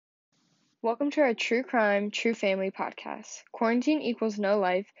Welcome to our True Crime, True Family podcast. Quarantine equals no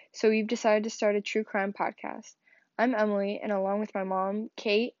life, so we've decided to start a true crime podcast. I'm Emily, and along with my mom,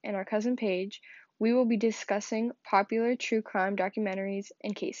 Kate, and our cousin Paige, we will be discussing popular true crime documentaries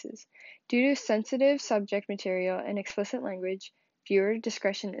and cases. Due to sensitive subject material and explicit language, viewer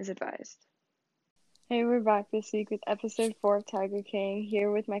discretion is advised. Hey, we're back this week with episode 4 of Tiger King,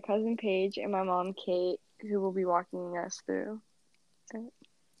 here with my cousin Paige and my mom, Kate, who will be walking us through.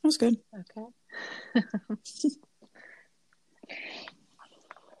 That was good. Okay.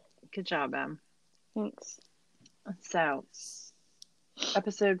 Good job, Em. Thanks. So,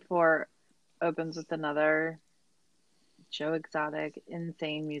 episode 4 opens with another Joe Exotic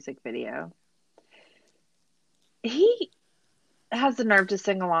insane music video. He has the nerve to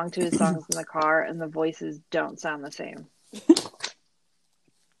sing along to his songs in the car, and the voices don't sound the same.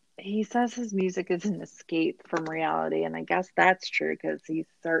 He says his music is an escape from reality, and I guess that's true because he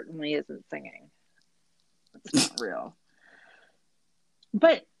certainly isn't singing. It's not real.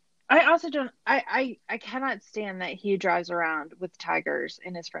 But I also don't, I cannot stand that he drives around with tigers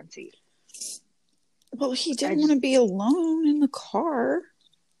in his front seat. Well, he didn't want to be alone in the car.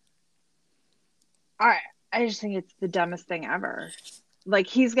 I just think it's the dumbest thing ever. Like,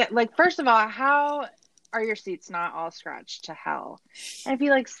 first of all, how are your seats not all scratched to hell? And if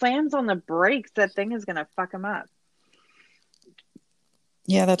he slams on the brakes, that thing is gonna fuck him up.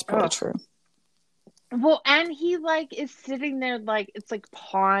 Yeah, that's probably true. Well, and he is sitting there it's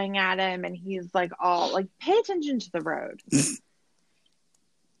pawing at him, and he's all pay attention to the road.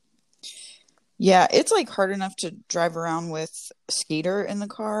 Yeah, it's hard enough to drive around with Skeeter in the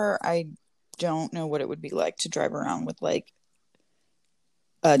car. I don't know what it would be like to drive around with a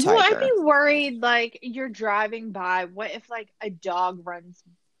tiger. Well, I'd be worried you're driving by. What if a dog runs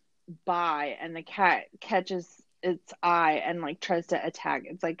by and the cat catches its eye and tries to attack?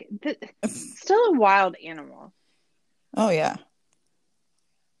 It's still a wild animal. Oh yeah.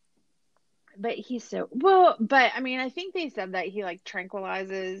 But he's so well, but I mean, I think they said that he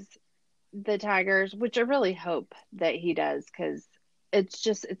tranquilizes the tigers, which I really hope that he does, because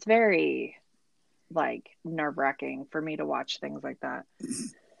it's very nerve-wracking for me to watch things like that.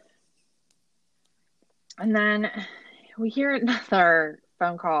 And then we hear another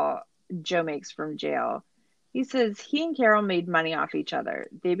phone call Joe makes from jail. He says he and Carole made money off each other.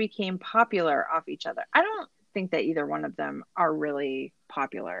 They became popular off each other. I don't think that either one of them are really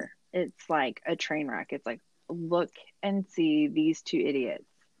popular. It's like a train wreck. It's look and see these two idiots.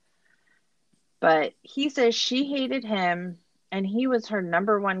 But he says she hated him, and he was her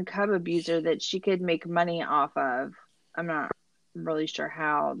number one cub abuser that she could make money off of. I'm not really sure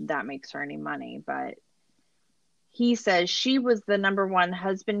how that makes her any money, but he says she was the number one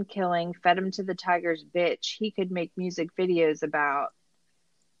husband killing, fed him to the tigers bitch he could make music videos about.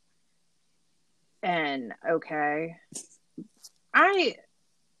 And okay, I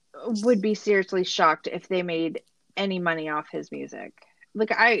would be seriously shocked if they made any money off his music.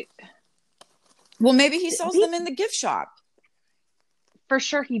 Well, maybe he sells them in the gift shop. For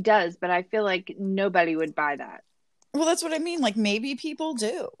sure he does, but I feel like nobody would buy that. Well, that's what I mean. Maybe people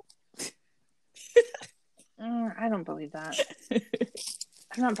do. I don't believe that.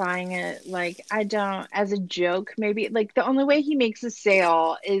 I'm not buying it. I don't, as a joke, maybe. The only way he makes a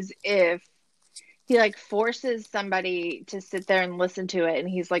sale is if he forces somebody to sit there and listen to it, and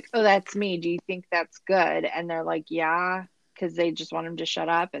he's like, oh, that's me. Do you think that's good? And they're like, yeah, because they just want him to shut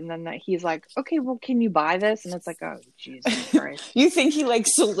up. And then he's like, okay, well, can you buy this? And it's oh, Jesus Christ. You think he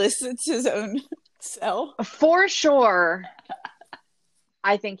solicits his own sell? For sure.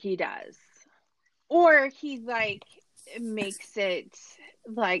 I think he does. Or he makes it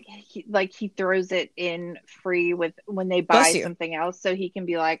he throws it in free with when they buy something else, so he can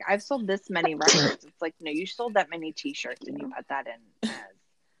be I've sold this many records. It's no, you sold that many t-shirts and you put that in as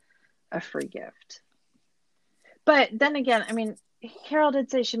a free gift. But then again, I mean, Carole did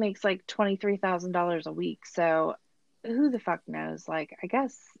say she makes $23,000 a week, so who the fuck knows? I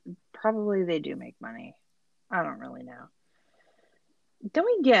guess probably they do make money. I don't really know. Then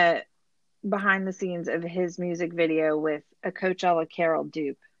we get behind the scenes of his music video with a Coachella Carole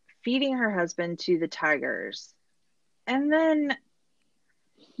dupe feeding her husband to the tigers. And then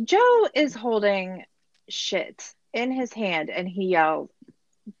Joe is holding shit in his hand and he yells,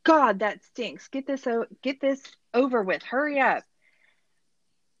 God, that stinks. Get this over with. Hurry up.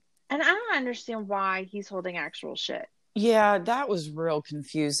 And I don't understand why he's holding actual shit. Yeah, that was real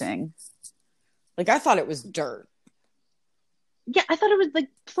confusing. I thought it was dirt. Yeah, I thought it was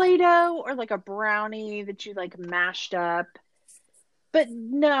Play-Doh or a brownie that you mashed up. But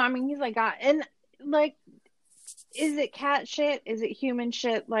no, I mean, he's and is it cat shit? Is it human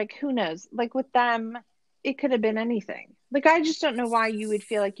shit? Like, who knows? Like, with them, it could have been anything. Like, I just don't know why you would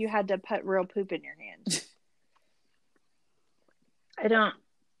feel like you had to put real poop in your hand. I don't.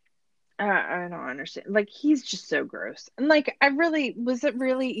 I don't understand. Like, he's just so gross. And like, was it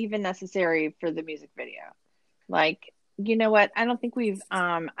really even necessary for the music video? Like, you know what? I don't think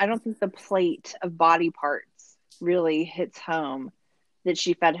the plate of body parts really hits home that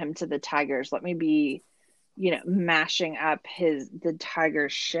she fed him to the tigers. Let me be, mashing up the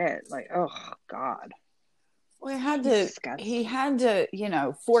tiger's shit. Like, oh God. Well, Disgusting. he had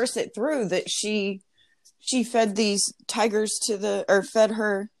to, force it through that she fed these tigers or fed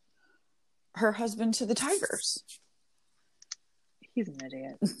her husband to the tigers. He's an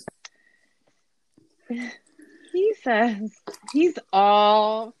idiot. He says he's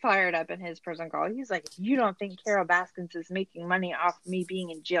all fired up in his prison call. He's like, if you don't think Carole Baskins is making money off me being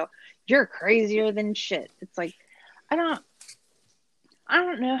in jail, you're crazier than shit. It's like, I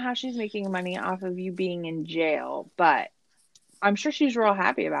don't know how she's making money off of you being in jail, but I'm sure she's real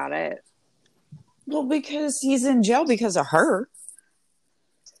happy about it. Well, because he's in jail because of her.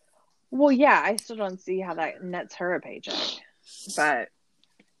 Well, yeah, I still don't see how that nets her a paycheck, but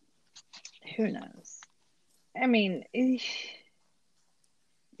who knows? I mean,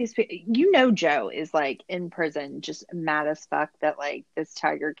 Joe is like in prison, just mad as fuck that like this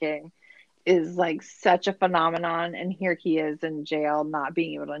Tiger King is like such a phenomenon, and here he is in jail, not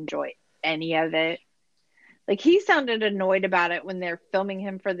being able to enjoy any of it. Like, he sounded annoyed about it when they're filming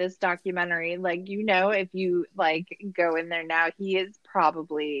him for this documentary. Like, if you like go in there now, he is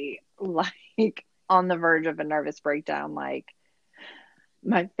probably like on the verge of a nervous breakdown. Like,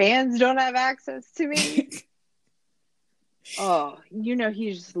 my fans don't have access to me. Oh,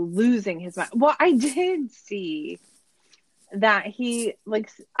 he's just losing his mind. Well, I did see that he,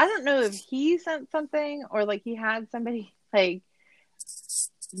 like, I don't know if he sent something or like he had somebody, like,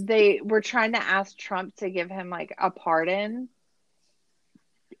 they were trying to ask Trump to give him like a pardon,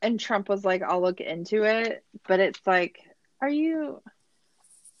 and Trump was like, I'll look into it. But it's like, are you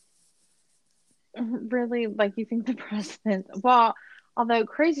really, like, you think the president, well, although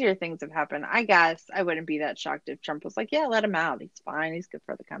crazier things have happened, I guess I wouldn't be that shocked if Trump was like, yeah, let him out, he's fine, he's good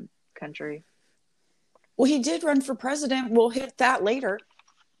for the country. Well, he did run for president. We'll hit that later.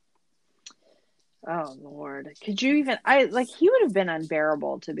 Oh Lord, could you even? He would have been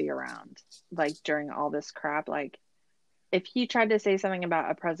unbearable to be around, like, during all this crap. Like, if he tried to say something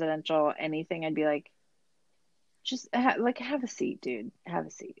about a presidential anything, I'd be like, just have a seat, dude. Have a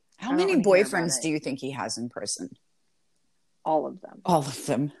seat. How many boyfriends do you think he has in prison? All of them. All of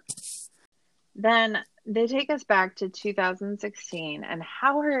them. Then they take us back to 2016, and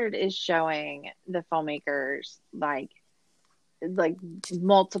Howard is showing the filmmakers like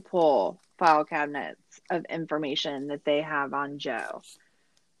multiple file cabinets of information that they have on Joe.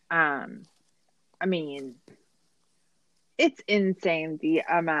 I mean, it's insane the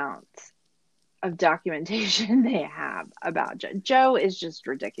amount of documentation they have about Joe. Joe is just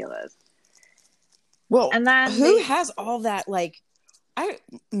ridiculous. Well, and then who has all that? Like,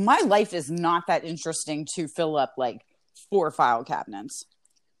 my life is not that interesting to fill up like 4 file cabinets.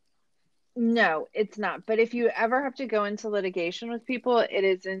 No, it's not. But if you ever have to go into litigation with people, it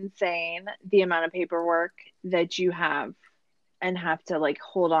is insane the amount of paperwork that you have and have to like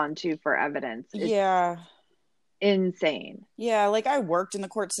hold on to for evidence. It's insane. Yeah, like, I worked in the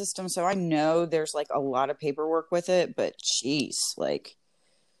court system, so I know there's like a lot of paperwork with it, but geez, like.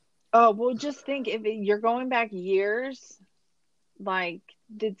 Oh, well, just think, if you're going back years, like,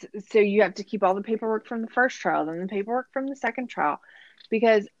 so you have to keep all the paperwork from the first trial, then the paperwork from the second trial,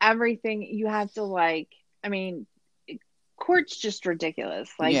 because everything you have to, like, I mean, court's just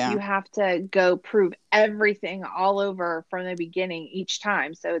ridiculous. Like, you have to go prove everything all over from the beginning each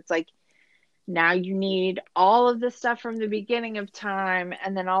time. So it's like, now you need all of the stuff from the beginning of time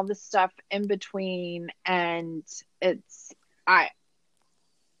and then all the stuff in between. And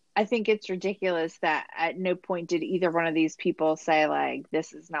I think it's ridiculous that at no point did either one of these people say, like,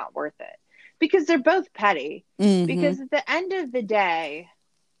 this is not worth it. Because they're both petty. Mm-hmm. Because at the end of the day,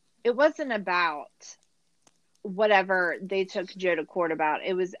 it wasn't about whatever they took Joe to court about.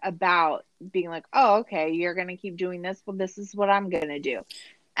 It was about being like, oh, okay, you're going to keep doing this. Well, this is what I'm going to do.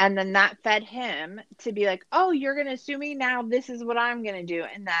 And then that fed him to be like, oh, you're going to sue me now. This is what I'm going to do.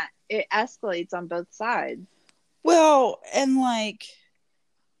 And that it escalates on both sides. Well, and like,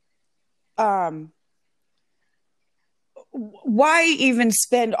 why even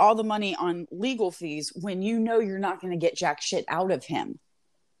spend all the money on legal fees when you know you're not going to get jack shit out of him?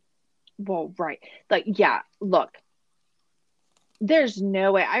 Well, right. Like, yeah, look, there's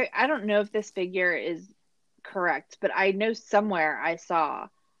no way. I don't know if this figure is correct, but I know somewhere I saw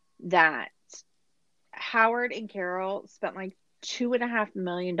that Howard and Carole spent like $2.5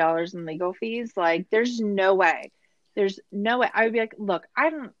 million in legal fees. Like, there's no way. There's no way. I would be like, look, I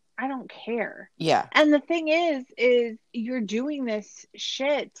don't care. Yeah. And the thing is you're doing this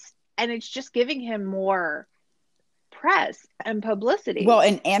shit and it's just giving him more press and Well, publicity.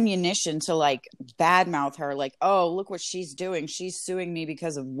 and ammunition to like badmouth her, like, oh, look what she's doing. She's suing me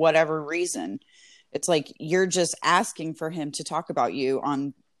because of whatever reason. It's like you're just asking for him to talk about you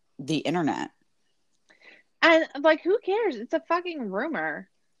on the internet. And like, who cares? It's a fucking rumor.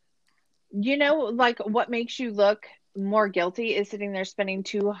 You know, like what makes you look more guilty is sitting there spending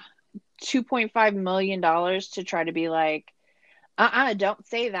 $2.5 million to try to be like, don't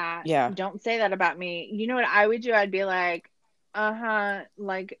say that. Yeah. Don't say that about me. You know what I would do? I'd be like,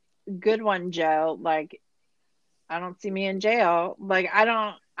 like, good one, Joe. Like, I don't see me in jail. Like, I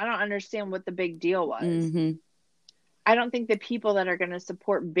don't understand what the big deal was. Mm-hmm. I don't think the people that are going to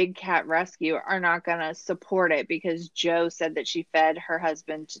support Big Cat Rescue are not going to support it because Joe said that she fed her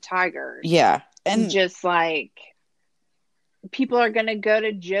husband to tigers. Yeah. And Just like people are going to go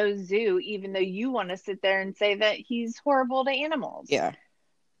to Joe's zoo, even though you want to sit there and say that he's horrible to animals. yeah.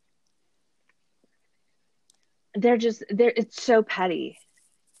 They're it's so petty.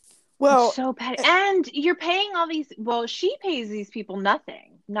 Well, It's so petty. And you're paying all these, well, she pays these people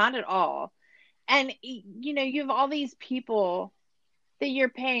nothing, not at all. And you know, you have all these people that you're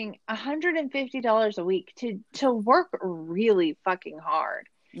paying $150 a week to work really fucking hard.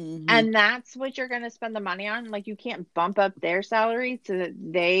 mm-hmm. And that's what you're going to spend the money on. Like, you can't bump up their salary so that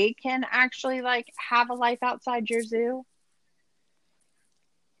they can actually like have a life outside your zoo.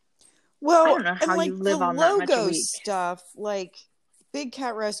 Well, I don't know how and like you live the on that much a logo week. stuff, like Big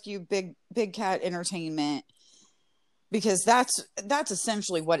Cat Rescue, Big Cat Entertainment, because that's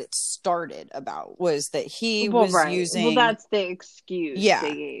essentially what it started about, was that he Well, was right. using. Well, that's the excuse yeah,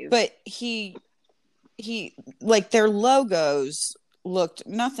 they gave. but he like their logos looked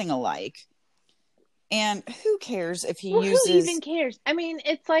nothing alike, and who cares if he Well, uses? who even cares? I mean,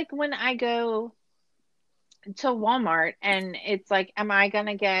 it's like when I go to Walmart and it's like, am I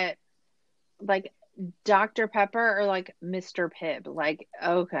gonna get like Dr. Pepper or like Mr. Pibb? Like,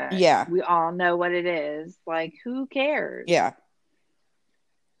 okay, Yeah, we all know what it is. Like, who cares? yeah,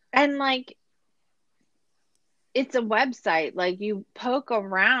 And like, it's a website. Like, you poke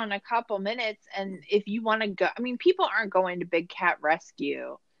around a couple minutes, and if you want to go, I mean, people aren't going to Big Cat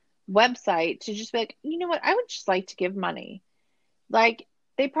Rescue website to just be like, you know what, I would just like to give money. Like,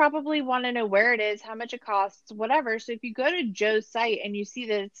 they probably want to know where it is, how much it costs, whatever. So if you go to Joe's site and you see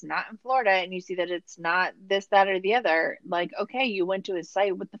that it's not in Florida and you see that it's not this, that, or the other, like, okay, you went to his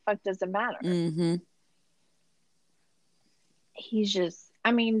site. What the fuck does it matter? mm-hmm. He's just,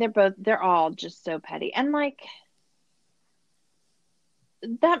 I mean, they're all just so petty. And like,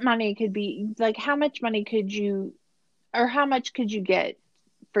 that money could be like, how much money could you, or how much could you get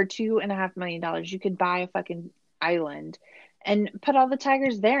for $2.5 million? You could buy a fucking island and put all the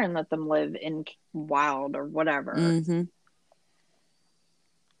tigers there and let them live in wild or whatever. Mm-hmm.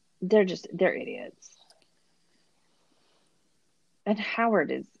 They're idiots. And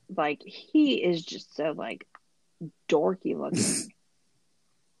Howard is like, he is just so like dorky looking.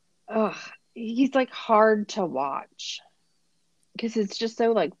 Ugh, he's like hard to watch because it's just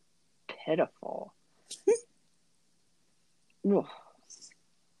so like pitiful. Ugh.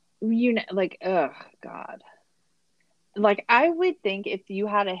 You know, like, ugh, God. Like, I would think if you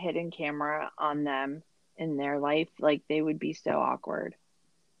had a hidden camera on them in their life, like, they would be so awkward.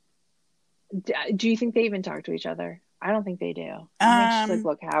 Do you think they even talk to each other? I don't think they do. I think she's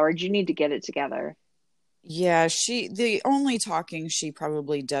like, look, Howard, you need to get it together. Yeah, the only talking she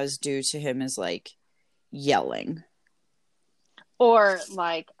probably does do to him is like yelling. Or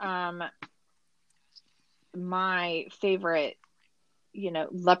like, my favorite, you know,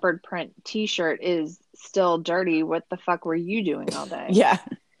 leopard print t-shirt is still dirty. What the fuck were you doing all day? Yeah.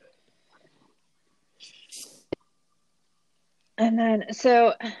 And then,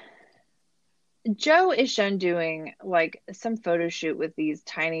 so Joe is shown doing like some photo shoot with these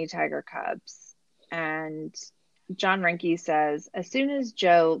tiny tiger cubs. And John Rinke says, as soon as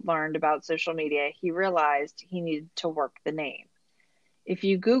Joe learned about social media, he realized he needed to work the name. If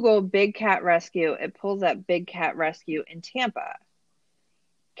you Google Big Cat Rescue, it pulls up Big Cat Rescue in Tampa.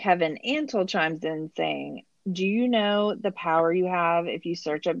 Kevin Antle chimes in saying, do you know the power you have if you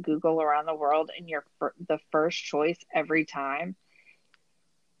search up Google around the world and you're the first choice every time?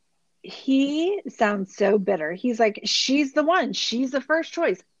 He sounds so bitter. He's like, she's the one. She's the first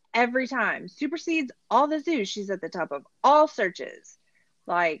choice every time. Supersedes all the zoos. She's at the top of all searches.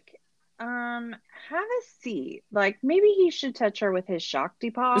 Like, have a seat. Like maybe he should touch her with his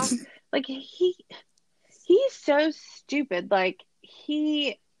Shakti paw. Like he's so stupid. Like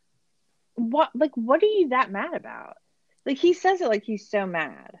what are you that mad about? Like he says it like he's so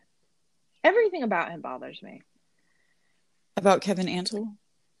mad. Everything about him bothers me. About Kevin Antle?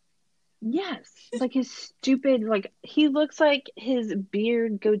 Yes, like his stupid, like he looks like his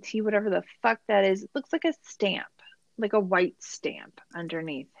beard, goatee, whatever the fuck that is, it looks like a stamp, like a white stamp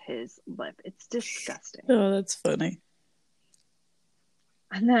underneath his lip. It's disgusting. Oh, that's funny.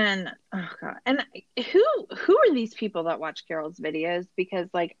 And then, oh god, and who are these people that watch Carol's videos? Because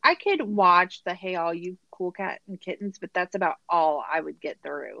like I could watch the Hey All You Cool Cat and Kittens, but that's about all I would get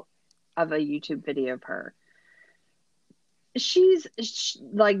through of a YouTube video of her. She's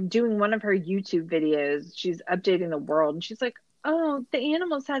like doing one of her YouTube videos. She's updating the world, and she's like, "Oh, the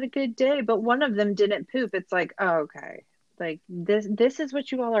animals had a good day, but one of them didn't poop." It's like, oh, okay, like this is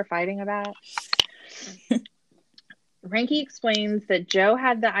what you all are fighting about. Ranky explains that Joe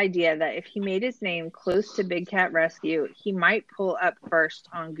had the idea that if he made his name close to Big Cat Rescue, he might pull up first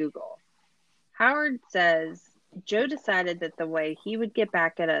on Google. Howard says Joe decided that the way he would get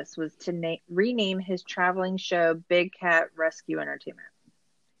back at us was to rename his traveling show Big Cat Rescue Entertainment.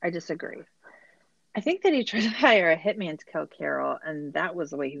 I disagree. I think that he tried to hire a hitman to kill Carole, and that was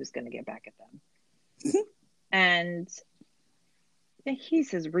the way he was going to get back at them. And he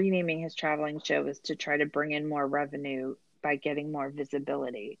says renaming his traveling show is to try to bring in more revenue by getting more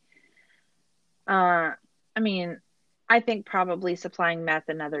visibility. I mean, I think probably supplying meth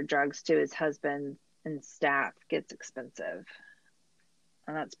and other drugs to his husband and staff gets expensive.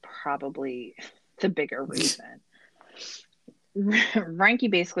 And that's probably the bigger reason. Ranky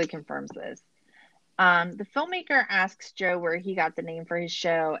basically confirms this. The filmmaker asks Joe where he got the name for his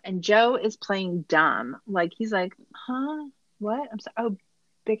show, and Joe is playing dumb. Like he's like, huh? What? I'm sorry. Oh,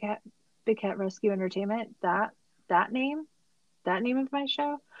 Big Cat Rescue Entertainment. That name? That name of my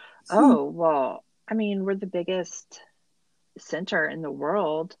show? Oh, well, I mean, we're the biggest center in the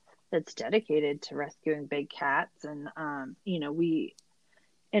world that's dedicated to rescuing big cats, and we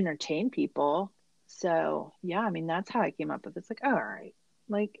entertain people. So yeah, I mean that's how I came up with it. It's like, oh, all right,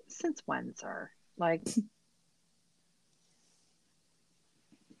 like since when, sir? Like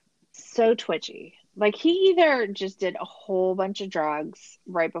so twitchy. Like he either just did a whole bunch of drugs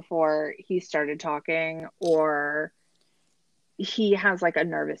right before he started talking, or he has like a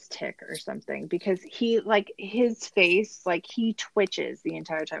nervous tick or something, because he like his face, like he twitches the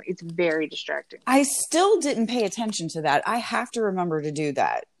entire time. It's very distracting. I still didn't pay attention to that. I have to remember to do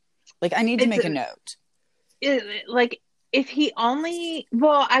that. Like I need to make a note. Like if he only,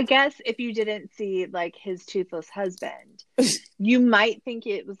 well, I guess if you didn't see like his toothless husband, you might think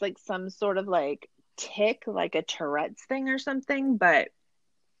it was like some sort of like tick, like a Tourette's thing or something, but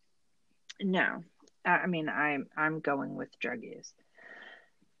no. I mean, I'm going with drug use.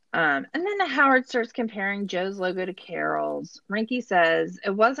 And then Howard starts comparing Joe's logo to Carole's. Rinky says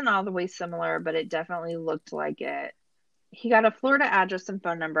it wasn't all the way similar, but it definitely looked like it. He got a Florida address and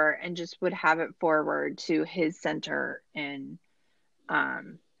phone number and just would have it forward to his center in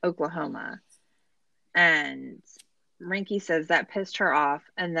Oklahoma. And Rinky says that pissed her off,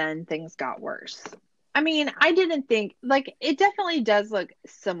 and then things got worse. I mean, I didn't think, like, it definitely does look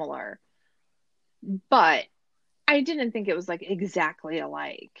similar, but I didn't think it was like exactly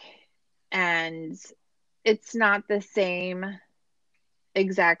alike. And it's not the same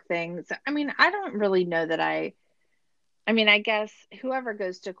exact thing. So, I mean, I don't really know that I mean, I guess whoever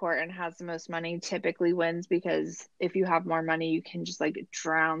goes to court and has the most money typically wins, because if you have more money, you can just like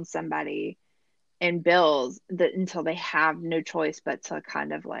drown somebody in bills until they have no choice but to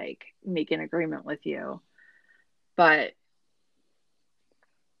kind of like make an agreement with you. But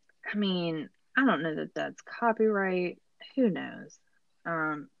I mean, I don't know that that's copyright. Who knows?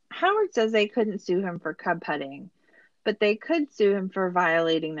 Howard says they couldn't sue him for cub putting, but they could sue him for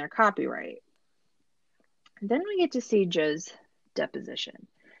violating their copyright. Then we get to see Joe's deposition.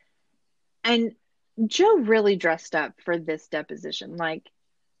 And Joe really dressed up for this deposition. Like,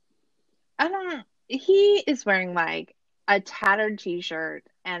 he is wearing like a tattered t-shirt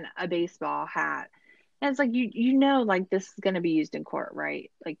and a baseball hat. And it's like, you know, like this is going to be used in court,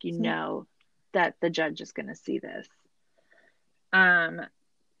 right? Like, you know that the judge is going to see this.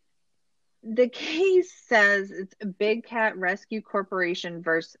 The case says it's Big Cat Rescue Corporation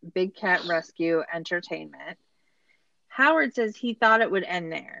versus Big Cat Rescue Entertainment. Howard says he thought it would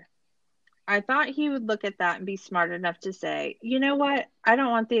end there. I thought he would look at that and be smart enough to say, you know what? I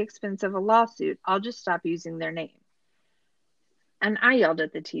don't want the expense of a lawsuit. I'll just stop using their name. And I yelled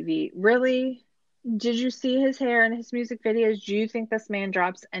at the TV, really? Did you see his hair in his music videos? Do you think this man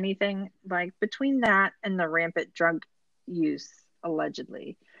drops anything? Like between that and the rampant drug use,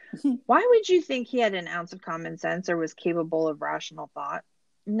 allegedly, why would you think he had an ounce of common sense or was capable of rational thought?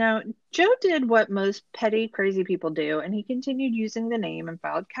 No, Joe did what most petty, crazy people do, and he continued using the name and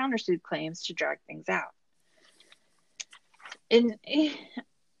filed countersuit claims to drag things out. And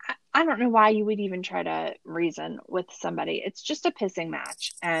I don't know why you would even try to reason with somebody. It's just a pissing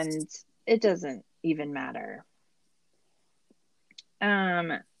match, and it doesn't even matter.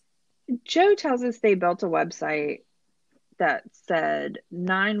 Joe tells us they built a website that said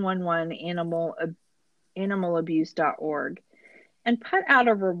 911 animalabuse.org and put out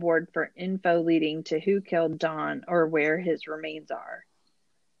a reward for info leading to who killed Don or where his remains are.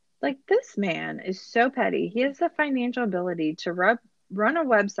 Like, this man is so petty. He has the financial ability to run a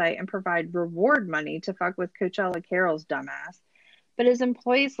website and provide reward money to fuck with Coachella Carol's dumbass. But his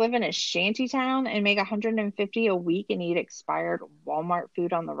employees live in a shanty town and make $150 a week and eat expired Walmart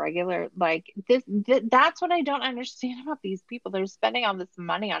food on the regular. Like that's what I don't understand about these people. They're spending all this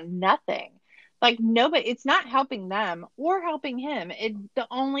money on nothing. Like nobody, it's not helping them or helping him. The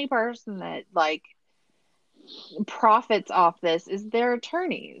only person that like profits off this is their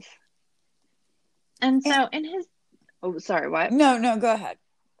attorneys. And so in his, oh, sorry, what? No, go ahead.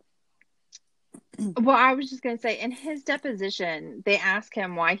 Well, I was just going to say, in his deposition, they ask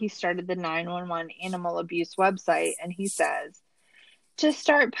him why he started the 911 animal abuse website, and he says, to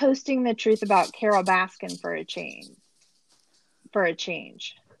start posting the truth about Carole Baskin for a change.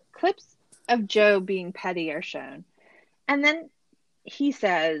 Clips of Joe being petty are shown. And then he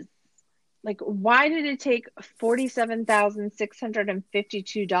says, like, why did it take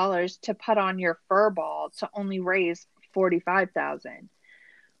 $47,652 to put on your fur ball to only raise $45,000?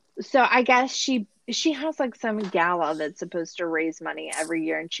 So I guess she has like some gala that's supposed to raise money every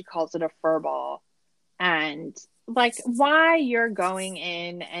year, and she calls it a fur ball. And like, why you're going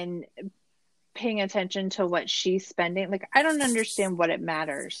in and paying attention to what she's spending? Like, I don't understand what it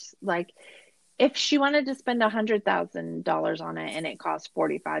matters. Like, if she wanted to spend $100,000 on it and it cost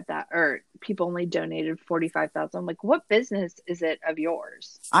 45,000, or people only donated 45,000, like, what business is it of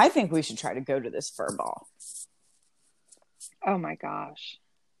yours? I think we should try to go to this fur ball. Oh my gosh.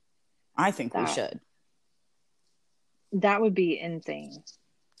 I think we should. That would be insane.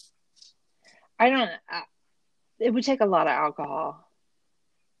 It would take a lot of alcohol.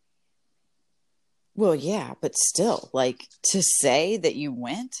 Well, yeah, but still, like, to say that you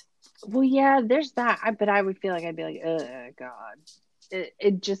went. Well, yeah, there's that. But I would feel like I'd be like, oh God,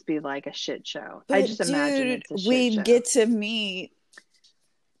 it'd just be like a shit show. But I just imagine it's a shit we show. get to meet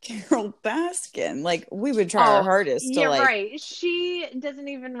Carole Baskin. Like, we would try our hardest to, you're like, right. She doesn't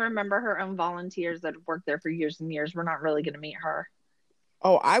even remember her own volunteers that have worked there for years and years. We're not really going to meet her.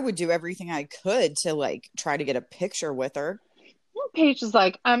 Oh, I would do everything I could to like try to get a picture with her. Paige is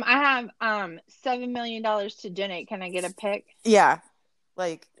like, I have $7 million to donate. Can I get a pic? Yeah,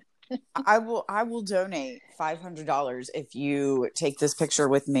 like I will donate $500 if you take this picture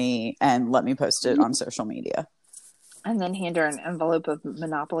with me and let me post it on social media. And then hand her an envelope of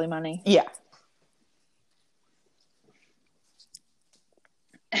Monopoly money. Yeah.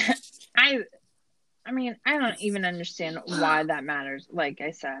 I mean, I don't even understand why that matters, like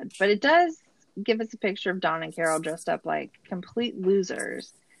I said. But it does give us a picture of Don and Carole dressed up like complete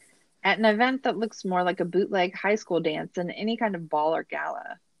losers at an event that looks more like a bootleg high school dance than any kind of ball or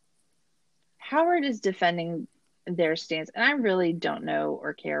gala. Howard is defending their stance, and I really don't know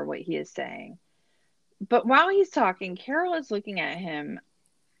or care what he is saying. But while he's talking, Carole is looking at him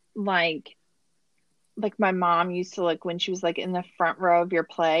like my mom used to look when she was like in the front row of your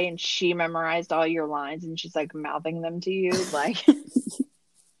play and she memorized all your lines and she's like mouthing them to you. Like,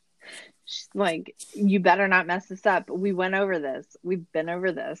 she's like, you better not mess this up. We went over this. We've been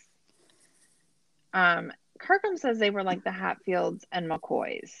over this. Kirkham says they were like the Hatfields and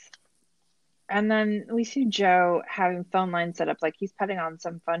McCoys. And then we see Joe having phone lines set up like he's putting on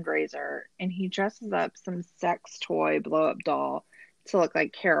some fundraiser, and he dresses up some sex toy blow up doll to look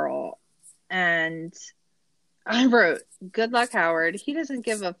like Carole. And I wrote, good luck, Howard. He doesn't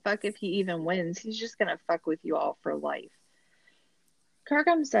give a fuck if he even wins. He's just going to fuck with you all for life.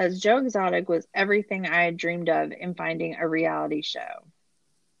 Kirkham says Joe Exotic was everything I had dreamed of in finding a reality show.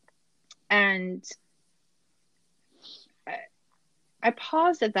 And I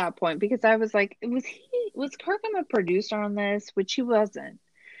paused at that point because I was like, was Kirkham a producer on this? Which he wasn't.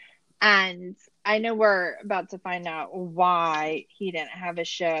 And I know we're about to find out why he didn't have a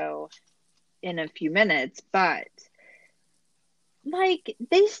show in a few minutes, but like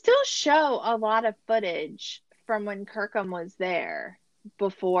they still show a lot of footage from when Kirkham was there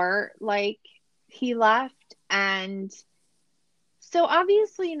before like he left, and so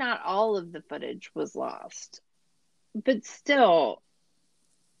obviously not all of the footage was lost, but still,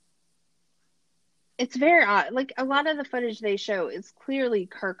 it's very odd. Like, a lot of the footage they show is clearly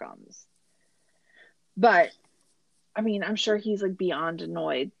Kirkham's, but I mean, I'm sure he's like beyond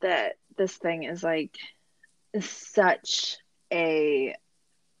annoyed that this thing is like such a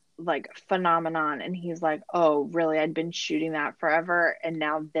like phenomenon, and he's like, oh really, I'd been shooting that forever, and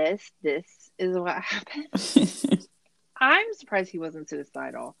now this is what happened. I'm surprised he wasn't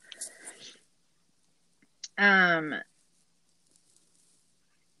suicidal.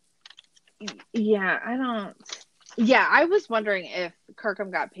 Yeah, I was wondering if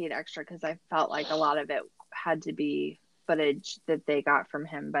Kirkham got paid extra, because I felt like a lot of it had to be footage that they got from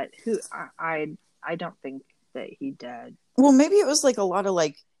him, but I don't think that he did. Well, maybe it was like a lot of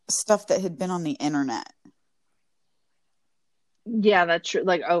like stuff that had been on the internet. Yeah, that's true.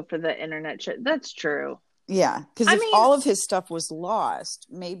 Like, oh, for the internet shit. That's true. Yeah, because if all of his stuff was lost,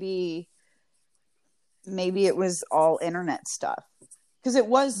 maybe it was all internet stuff.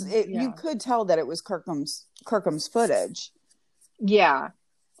 Because you could tell that it was Kirkham's footage. Yeah,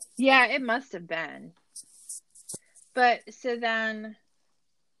 it must have been. But so then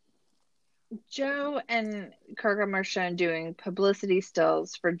Joe and Kirkham are shown doing publicity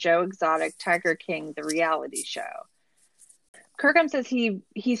stills for Joe Exotic Tiger King, the reality show. Kirkham says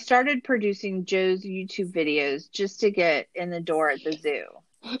he started producing Joe's YouTube videos just to get in the door at the zoo.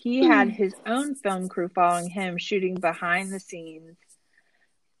 He had his own film crew following him, shooting behind the scenes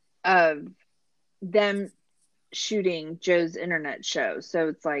of them shooting Joe's internet show. So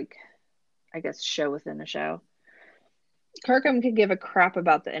it's like, I guess, show within a show. Kirkham could give a crap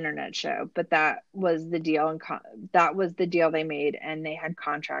about the internet show, but that was the deal, and that was the deal they made, and they had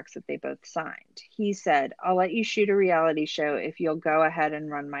contracts that they both signed. He said, I'll let you shoot a reality show if you'll go ahead and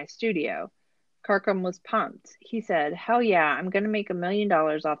run my studio. Kirkham was pumped. He said, hell yeah, I'm going to make $1 million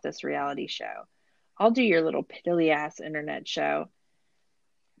off this reality show. I'll do your little piddly ass internet show.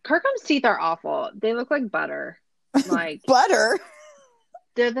 Kirkham's teeth are awful. They look like butter. Like butter?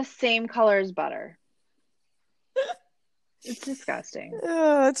 They're the same color as butter. It's disgusting.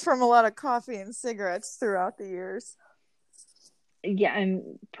 It's from a lot of coffee and cigarettes throughout the years. Yeah,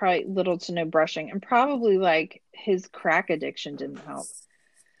 and probably little to no brushing, and probably like his crack addiction didn't help.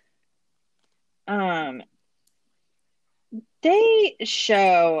 They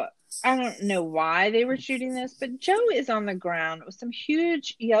show, I don't know why they were shooting this, but Joe is on the ground with some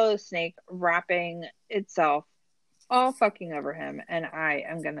huge yellow snake wrapping itself all fucking over him, and I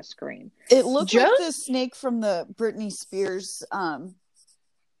am gonna scream. It looked like the snake from the Britney Spears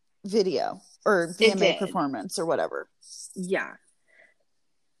video or VMA performance or whatever. Yeah.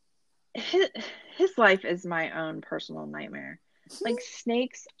 His life is my own personal nightmare. Like,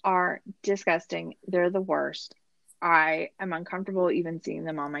 snakes are disgusting. They're the worst. I am uncomfortable even seeing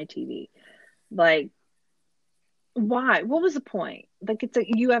them on my TV. Like, why? What was the point? Like, it's like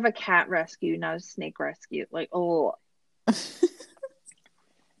you have a cat rescue, not a snake rescue. Like, oh.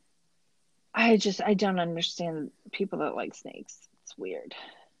 I don't understand people that like snakes. It's weird.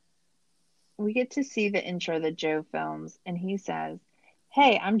 We get to see the intro that Joe films, and he says,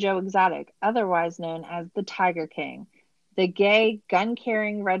 hey, I'm Joe Exotic, otherwise known as the Tiger King, the gay,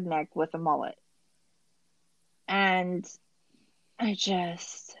 gun-carrying redneck with a mullet. And I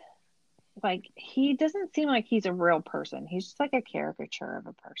just, like, he doesn't seem like he's a real person. He's just like a caricature of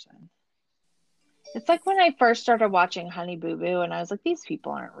a person. It's like when I first started watching Honey Boo Boo, and I was like, these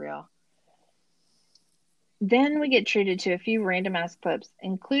people aren't real. Then we get treated to a few random-ass clips,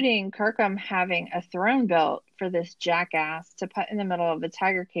 including Kirkham having a throne built for this jackass to put in the middle of a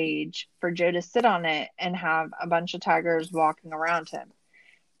tiger cage for Joe to sit on it and have a bunch of tigers walking around him.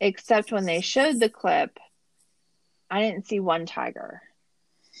 Except when they showed the clip, I didn't see one tiger.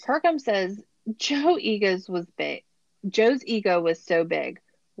 Kirkham says Joe's ego was so big,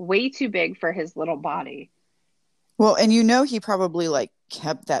 way too big for his little body. Well, and he probably like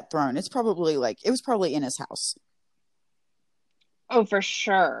kept that throne. It was probably in his house. Oh, for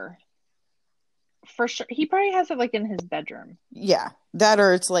sure. For sure. He probably has it like in his bedroom. Yeah. That,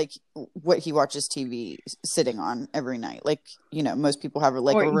 or it's like what he watches TV sitting on every night. Like, most people have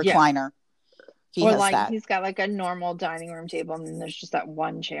like a recliner. He has like that. He's got like a normal dining room table, and then there's just that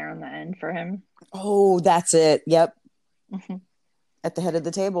one chair on the end for him. Oh, that's it. Yep. Mm-hmm. At the head of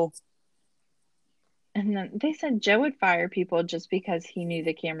the table. And then they said Joe would fire people just because he knew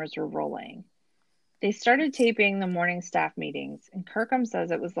the cameras were rolling. They started taping the morning staff meetings, and Kirkham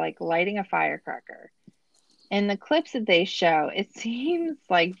says it was like lighting a firecracker. In the clips that they show, it seems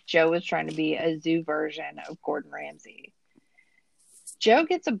like Joe was trying to be a zoo version of Gordon Ramsay. Joe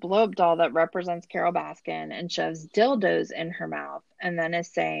gets a blow-up doll that represents Carole Baskin and shoves dildos in her mouth and then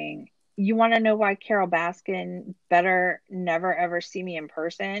is saying, "You want to know why Carole Baskin better never ever see me in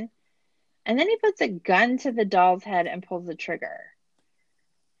person?" And then he puts a gun to the doll's head and pulls the trigger.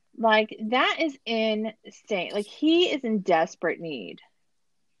 Like, that is insane. Like, he is in desperate need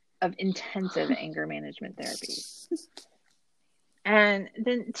of intensive anger management therapy. And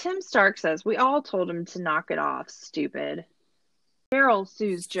then Tim Stark says, "We all told him to knock it off, stupid." Carole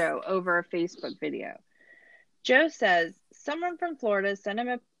sues Joe over a Facebook video. Joe says someone from Florida sent him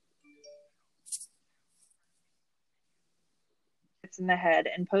a in the head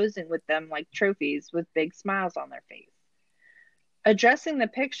and posing with them like trophies with big smiles on their face. Addressing the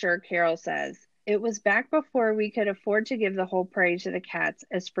picture, Carole says, "It was back before we could afford to give the whole prey to the cats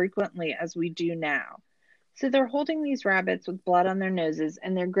as frequently as we do now. So they're holding these rabbits with blood on their noses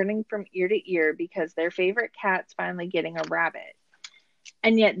and they're grinning from ear to ear because their favorite cat's finally getting a rabbit.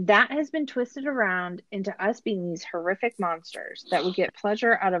 And yet that has been twisted around into us being these horrific monsters that would get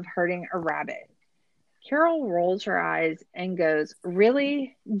pleasure out of hurting a rabbit." Carole rolls her eyes and goes,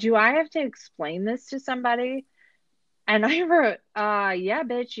 "Really? Do I have to explain this to somebody?" And I wrote, yeah,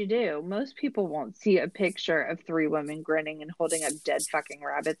 bitch, you do. Most people won't see a picture of 3 women grinning and holding up dead fucking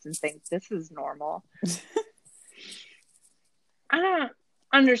rabbits and think this is normal. I don't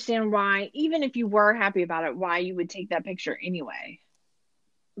understand why, even if you were happy about it, why you would take that picture anyway.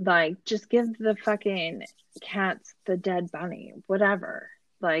 Like, just give the fucking cats the dead bunny, whatever.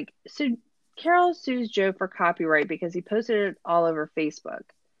 Like, so Carole sues Joe for copyright because he posted it all over Facebook.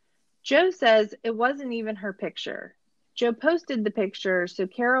 Joe says it wasn't even her picture. Joe posted the picture, so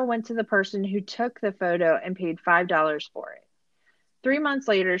Carole went to the person who took the photo and paid $5 for it. 3 months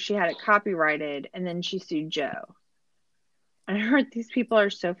later, she had it copyrighted, and then she sued Joe. I heard these people are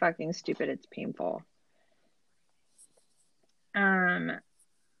so fucking stupid, it's painful. Howard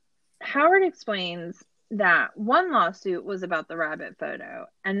explains that one lawsuit was about the rabbit photo,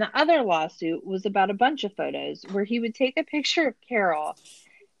 and the other lawsuit was about a bunch of photos where he would take a picture of Carole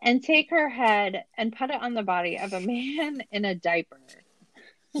and take her head and put it on the body of a man in a diaper.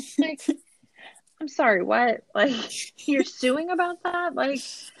 Like, I'm sorry, what? Like, you're suing about that? Like,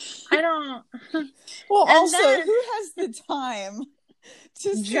 I don't. Well, And also, then, who has the time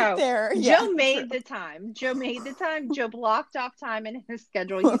to Joe. sit there? Joe made the time. Joe made the time. Joe blocked off time in his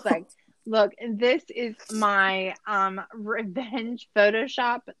schedule. He's like, "Look, this is my revenge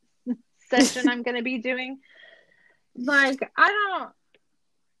Photoshop session I'm going to be doing." Like, I don't.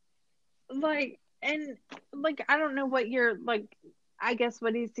 Like, and like, I don't know what you're like. I guess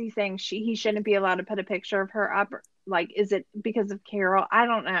what is he saying? He shouldn't be allowed to put a picture of her up. Like, is it because of Carole? I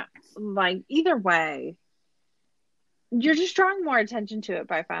don't know. Like, either way, you're just drawing more attention to it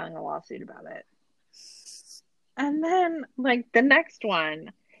by filing a lawsuit about it. And then, like, the next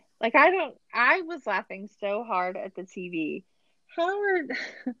one, like, I was laughing so hard at the TV. Howard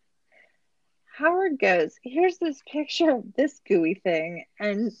goes, "Here's this picture of this gooey thing,"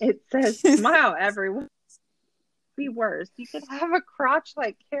 and it says, "Smile, everyone. Be worse. You could have a crotch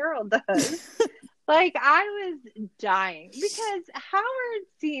like Carole does." Like, I was dying because Howard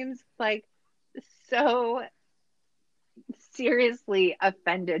seems like so seriously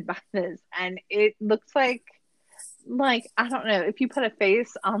offended by this, and it looks like I don't know, if you put a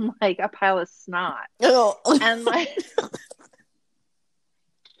face on like a pile of snot and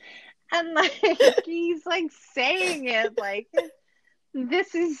he's like saying it like,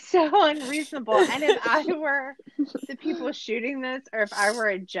 this is so unreasonable. And if I were the people shooting this, or if I were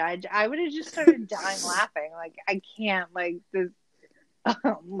a judge, I would have just started dying laughing. Like, I can't, like, this,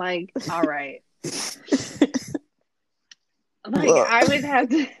 like, all right. Like, I would have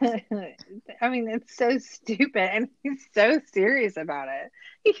to, I mean, it's so stupid. And he's so serious about it.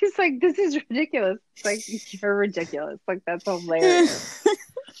 He's like, "This is ridiculous." It's like, you're ridiculous. Like, that's hilarious.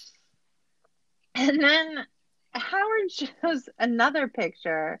 And then Howard shows another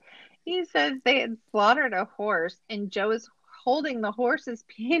picture. He says they had slaughtered a horse, and Joe is holding the horse's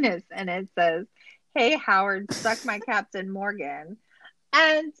penis, and it says, "Hey, Howard, suck my Captain Morgan."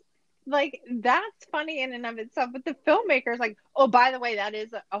 And like, that's funny in and of itself, but the filmmaker's like, "Oh, by the way, that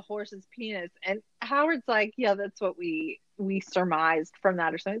is a horse's penis." And Howard's like, "Yeah, that's what we surmised from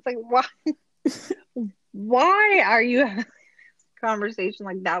that," or something. It's like, why are you having this conversation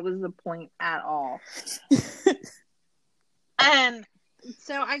like that was the point at all? And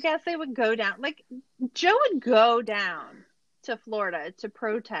so I guess they would go down, like, Joe would go down to Florida to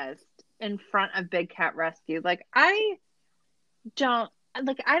protest in front of Big Cat Rescue. Like, I don't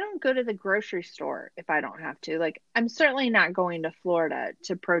go to the grocery store if I don't have to. Like, I'm certainly not going to Florida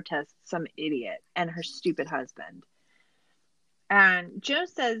to protest some idiot and her stupid husband. And Joe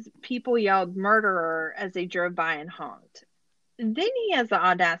says people yelled murderer as they drove by and honked. Then he has the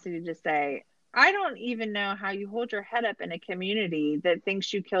audacity to say, I don't even know how you hold your head up in a community that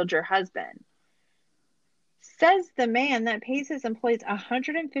thinks you killed your husband. Says the man that pays his employees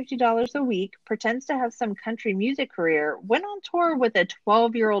 $150 a week, pretends to have some country music career, went on tour with a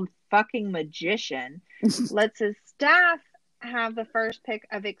 12-year-old fucking magician, lets his staff have the first pick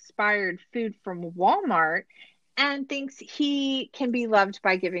of expired food from Walmart, and thinks he can be loved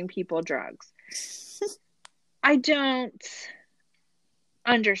by giving people drugs. I don't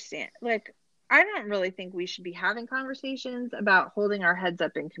understand. Like, I don't really think we should be having conversations about holding our heads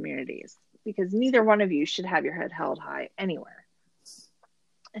up in communities, because neither one of you should have your head held high anywhere.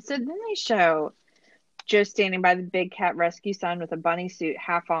 So then they show Joe standing by the big cat rescue sign with a bunny suit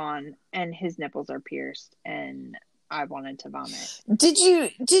half on, and his nipples are pierced, and I wanted to vomit. Did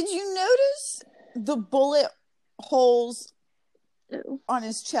you notice the bullet holes on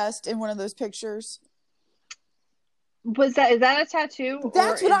his chest in one of those pictures? Is that a tattoo?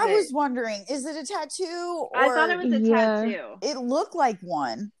 That's what I was wondering. Is it a tattoo? Or... I thought it was a tattoo. It looked like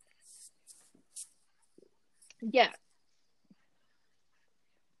one. Yeah.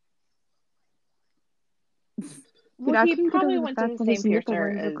 Well, he probably went to the same piercer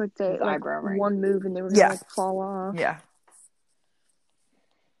as his eyebrow ring. One move and they were gonna fall off. Yeah.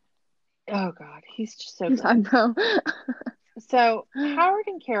 Oh God, he's just so good. Eyebrow. So Howard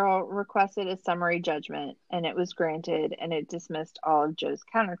and Carole requested a summary judgment, and it was granted, and it dismissed all of Joe's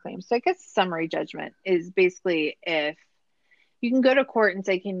counterclaims. So I guess summary judgment is basically if you can go to court and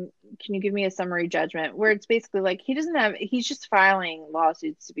say, can you give me a summary judgment, where it's basically like he's just filing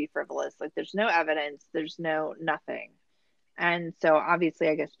lawsuits to be frivolous. Like there's no evidence, there's nothing. And so obviously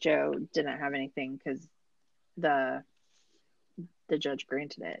I guess Joe didn't have anything because the judge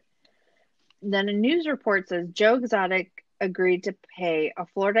granted it. Then a news report says Joe Exotic agreed to pay a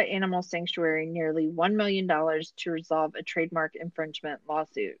Florida animal sanctuary nearly $1 million to resolve a trademark infringement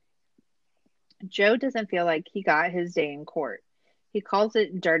lawsuit. Joe doesn't feel like he got his day in court. He calls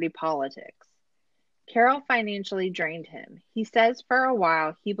it dirty politics. Carole financially drained him. He says for a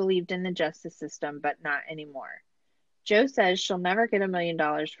while he believed in the justice system, but not anymore. Joe says she'll never get $1 million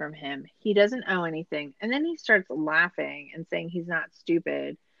from him. He doesn't owe anything. And then he starts laughing and saying he's not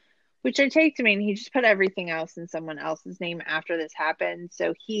stupid, which I take to mean he just put everything else in someone else's name after this happened.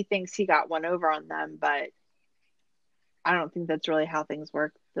 So he thinks he got one over on them, but I don't think that's really how things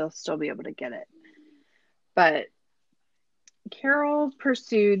work. They'll still be able to get it. But Carole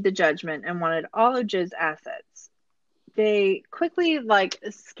pursued the judgment and wanted all of Joe's assets. They quickly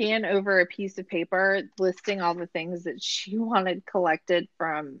scan over a piece of paper listing all the things that she wanted collected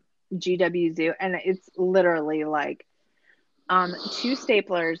from GW Zoo. And it's literally 2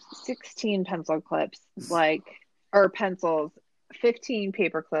 staplers, 16 pencil clips, or pencils, 15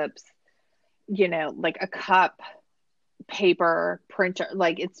 paper clips, a cup, paper, printer,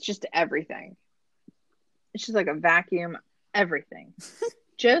 it's just everything. It's just like a vacuum, everything.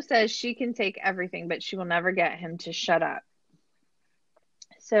 Joe says she can take everything, but she will never get him to shut up.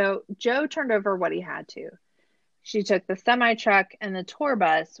 So Joe turned over what he had to. She took the semi-truck and the tour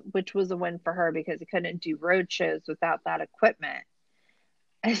bus, which was a win for her because he couldn't do road shows without that equipment.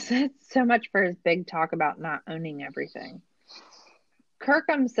 I said so much for his big talk about not owning everything.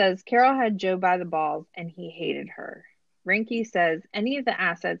 Kirkham says Carole had Joe by the balls and he hated her. Rinke says any of the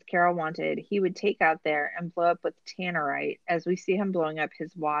assets Carole wanted, he would take out there and blow up with tannerite, as we see him blowing up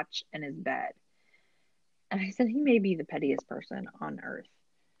his watch and his bed. And I said he may be the pettiest person on earth.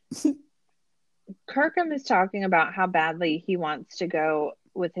 Kirkham is talking about how badly he wants to go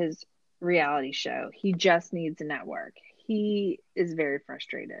with his reality show. He just needs a network. He is very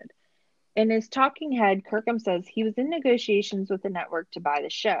frustrated. In his talking head, Kirkham says he was in negotiations with the network to buy the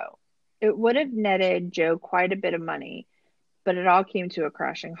show. It would have netted Joe quite a bit of money, but it all came to a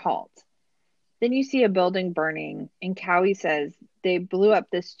crashing halt. Then you see a building burning, and Cowie says they blew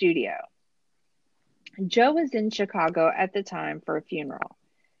up the studio. Joe was in Chicago at the time for a funeral.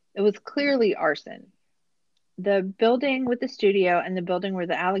 It was clearly arson. The building with the studio and the building where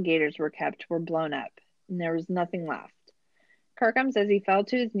the alligators were kept were blown up, and there was nothing left. Kirkham says he fell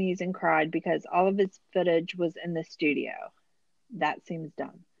to his knees and cried because all of his footage was in the studio. That seems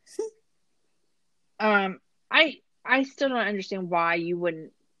dumb. I still don't understand why you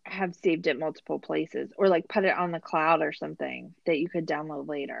wouldn't have saved it multiple places or put it on the cloud or something that you could download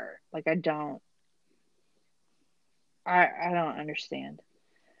later. I don't understand.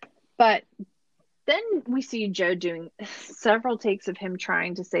 But then we see Joe doing several takes of him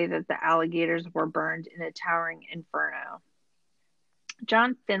trying to say that the alligators were burned in a towering inferno.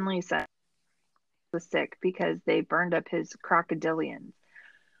 John Finley said was sick because they burned up his crocodilians,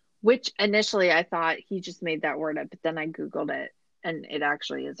 which initially I thought he just made that word up, but then I Googled it and it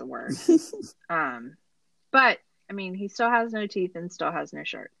actually is a word. But I mean, he still has no teeth and still has no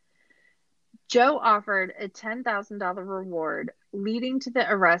shirt. Joe offered a $10,000 reward leading to the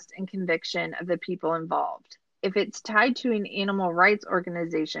arrest and conviction of the people involved. If it's tied to an animal rights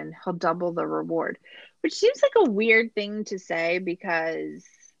organization, he'll double the reward, which seems like a weird thing to say because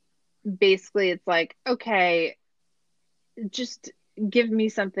basically it's like, okay, just give me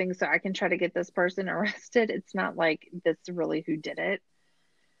something so I can try to get this person arrested. It's not like that's really who did it.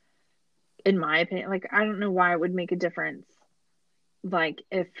 In my opinion, like, I don't know why it would make a difference. Like,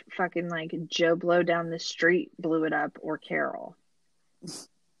 if fucking, like, Joe Blow down the street blew it up or Carole.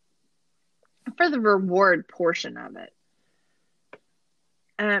 For the reward portion of it.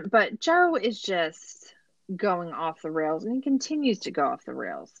 But Joe is just going off the rails, and he continues to go off the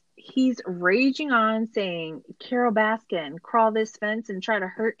rails. He's raging on, saying, Carole Baskin, crawl this fence and try to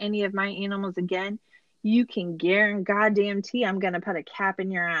hurt any of my animals again. You can guarantee I'm going to put a cap in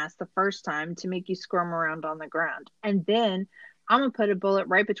your ass the first time to make you squirm around on the ground. And then I'm going to put a bullet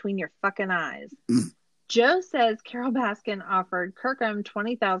right between your fucking eyes. Joe says Carole Baskin offered Kirkham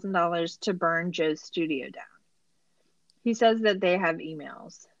 $20,000 to burn Joe's studio down. He says that they have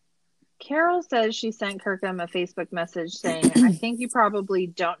emails. Carole says she sent Kirkham a Facebook message saying, I think you probably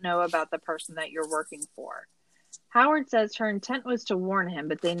don't know about the person that you're working for. Howard says her intent was to warn him,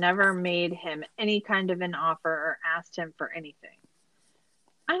 but they never made him any kind of an offer or asked him for anything.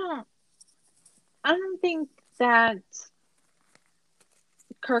 I don't think that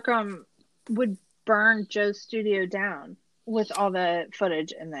Kirkham would burn Joe's studio down with all the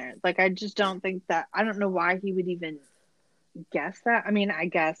footage in there. Like, I just don't think that. I don't know why he would even guess that. I mean, I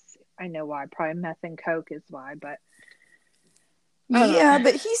guess I know why. Probably meth and coke is why, but yeah,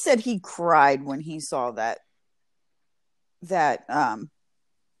 but he said he cried when he saw that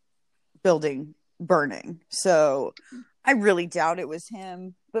building burning. So I really doubt it was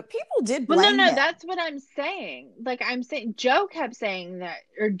him, but people did blame him. That's what I'm saying. Like, I'm saying Joe kept saying that,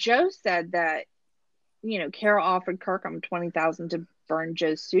 or Joe said that, you know, Carole offered Kirkham $20,000 to burn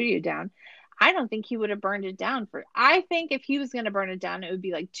Joe's studio down. I don't think he would have burned it down I think if he was going to burn it down, it would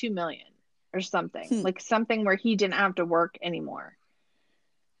be like $2 million or something, like something where he didn't have to work anymore.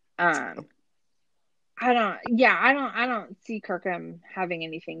 I don't see Kirkham having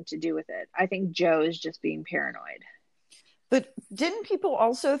anything to do with it. I think Joe is just being paranoid. But didn't people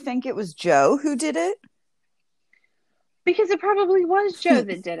also think it was Joe who did it? Because it probably was Joe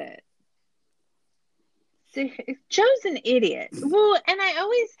that did it. See, Joe's an idiot. Well, and I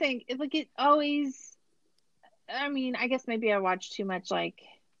always think, like, I mean, I guess maybe I watch too much, like,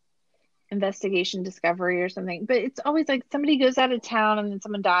 Investigation Discovery or something, but it's always like somebody goes out of town and then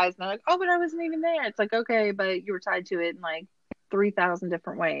someone dies and they're like, oh, but I wasn't even there. It's like, okay, but you were tied to it in like 3,000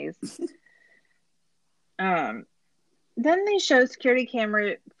 different ways. Then they show security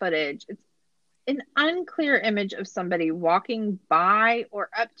camera footage. It's an unclear image of somebody walking by or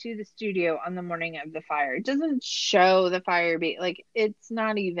up to the studio on the morning of the fire. It doesn't show the fire it's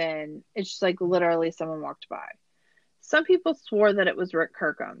just like literally someone walked by. Some people swore that it was Rick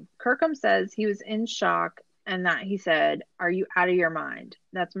Kirkham. Kirkham says he was in shock and that he said, are you out of your mind?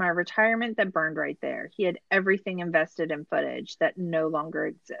 That's my retirement that burned right there. He had everything invested in footage that no longer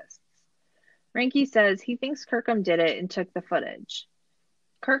exists. Ranky says he thinks Kirkham did it and took the footage.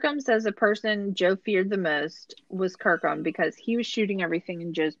 Kirkham says the person Joe feared the most was Kirkham because he was shooting everything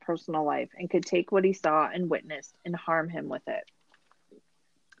in Joe's personal life and could take what he saw and witnessed and harm him with it.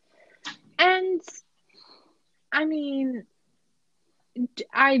 And I mean,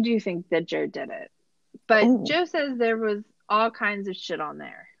 I do think that Joe did it. But Joe says there was all kinds of shit on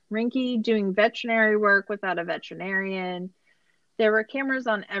there. Rinky doing veterinary work without a veterinarian. There were cameras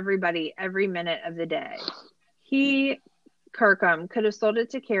on everybody every minute of the day. Kirkham, could have sold it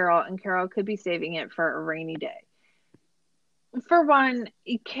to Carole, and Carole could be saving it for a rainy day. For one,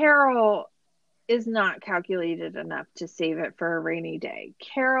 Carole is not calculated enough to save it for a rainy day.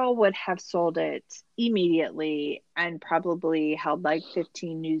 Carole would have sold it immediately and probably held like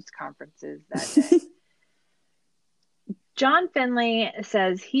 15 news conferences that day. John Finley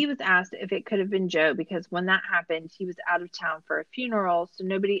says he was asked if it could have been Joe because when that happened, he was out of town for a funeral, so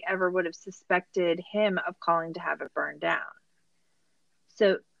nobody ever would have suspected him of calling to have it burned down.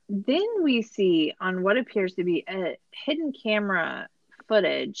 So then we see on what appears to be a hidden camera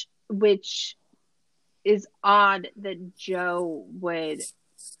footage, which is odd that Joe would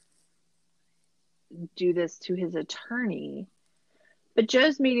do this to his attorney. But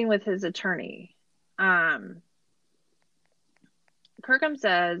Joe's meeting with his attorney. Kirkham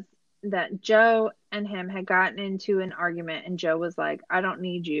says that Joe and him had gotten into an argument, and Joe was like, I don't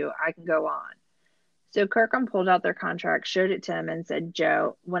need you. I can go on. So Kirkham pulled out their contract, showed it to him, and said,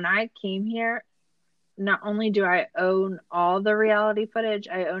 Joe, when I came here, not only do I own all the reality footage,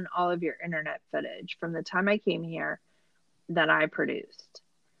 I own all of your internet footage from the time I came here that I produced.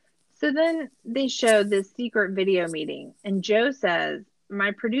 So then they showed this secret video meeting, and Joe says,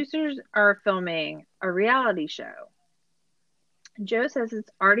 my producers are filming a reality show. Joe says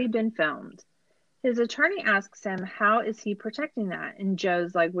it's already been filmed. His attorney asks him, how is he protecting that? And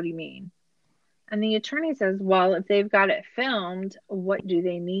Joe's like, what do you mean? And the attorney says, well, if they've got it filmed, what do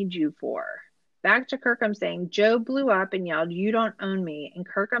they need you for? Back to Kirkham saying, Joe blew up and yelled, you don't own me. And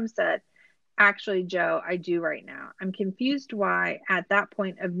Kirkham said, actually, Joe, I do right now. I'm confused why at that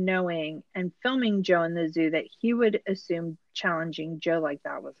point of knowing and filming Joe in the zoo that he would assume challenging Joe like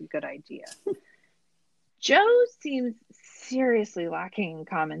that was a good idea. Joe seems seriously lacking in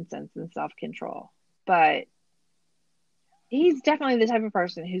common sense and self-control, but he's definitely the type of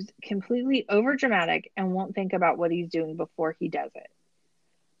person who's completely overdramatic and won't think about what he's doing before he does it.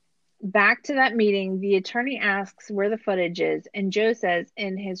 Back to that meeting, the attorney asks where the footage is, and Joe says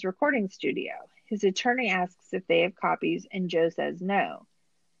in his recording studio. His attorney asks if they have copies, and Joe says no.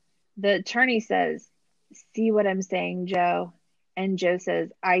 The attorney says, see what I'm saying, Joe? And Joe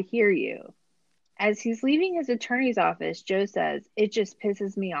says, I hear you. As he's leaving his attorney's office, Joe says, it just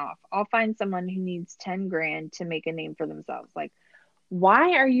pisses me off. I'll find someone who needs 10 grand to make a name for themselves. Like,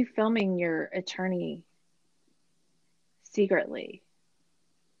 why are you filming your attorney secretly?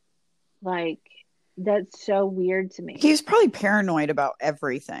 Like, that's so weird to me. He's probably paranoid about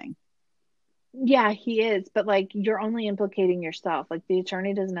everything. Yeah, he is. But, like, you're only implicating yourself. Like, the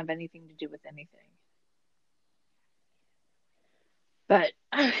attorney doesn't have anything to do with anything. But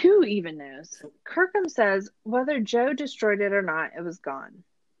who even knows? Kirkham says whether Joe destroyed it or not, it was gone.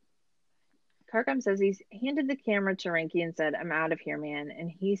 Kirkham says he's handed the camera to Ranky and said, I'm out of here, man.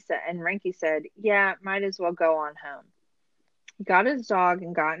 And Ranky said, yeah, might as well go on home. He got his dog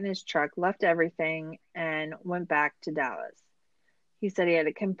and got in his truck, left everything, and went back to Dallas. He said he had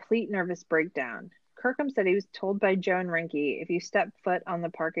a complete nervous breakdown. Kirkham said he was told by Joe and Ranky, if you step foot on the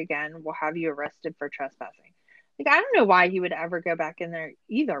park again, we'll have you arrested for trespassing. Like, I don't know why he would ever go back in there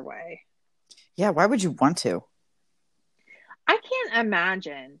either way. Yeah, why would you want to? I can't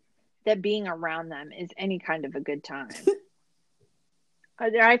imagine that being around them is any kind of a good time.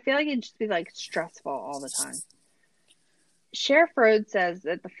 I feel like it'd just be like stressful all the time. Sheriff Rhodes says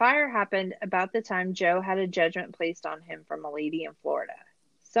that the fire happened about the time Joe had a judgment placed on him from a lady in Florida.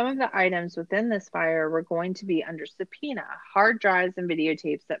 Some of the items within this fire were going to be under subpoena, hard drives and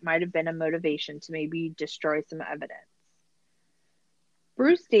videotapes that might have been a motivation to maybe destroy some evidence.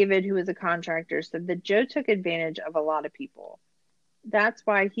 Bruce David, who was a contractor, said that Joe took advantage of a lot of people. That's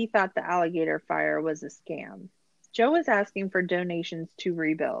why he thought the alligator fire was a scam. Joe was asking for donations to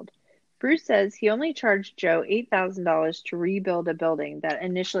rebuild. Bruce says he only charged Joe $8,000 to rebuild a building that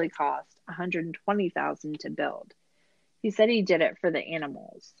initially cost $120,000 to build. He said he did it for the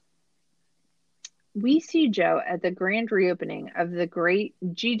animals. We see Joe at the grand reopening of the Great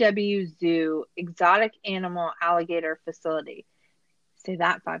GW Zoo Exotic Animal Alligator Facility. Say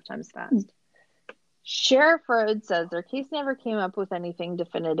that 5 times fast. Sheriff Rhodes says their case never came up with anything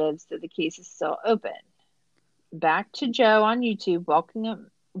definitive, so the case is still open. Back to Joe on YouTube,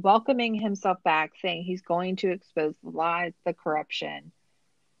 welcoming himself back, saying he's going to expose the lies, the corruption.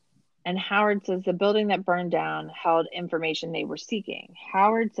 And Howard says the building that burned down held information they were seeking.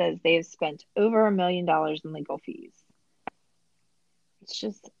 Howard says they have spent over $1 million in legal fees. It's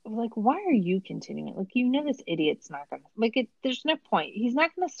just like, why are you continuing? Like, you know, this idiot's not going to, like, there's no point. He's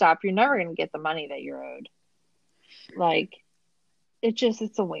not going to stop. You're never going to get the money that you're owed. Like,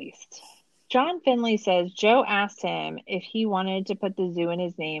 it's a waste. John Finley says Joe asked him if he wanted to put the zoo in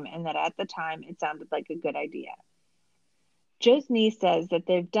his name and that at the time it sounded like a good idea. Joe's niece says that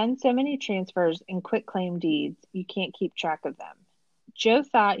they've done so many transfers and quitclaim deeds, you can't keep track of them. Joe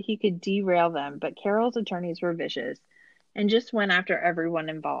thought he could derail them, but Carol's attorneys were vicious and just went after everyone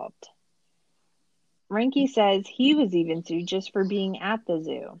involved. Ranky says he was even sued just for being at the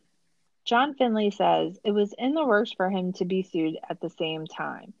zoo. John Finley says it was in the works for him to be sued at the same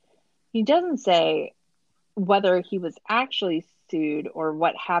time. He doesn't say whether he was actually sued or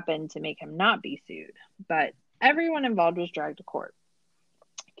what happened to make him not be sued, but everyone involved was dragged to court.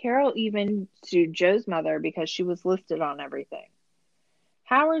 Carole even sued Joe's mother because she was listed on everything.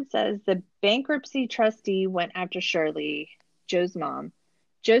 Howard says the bankruptcy trustee went after Shirley, Joe's mom.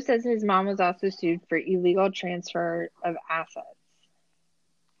 Joe says his mom was also sued for illegal transfer of assets.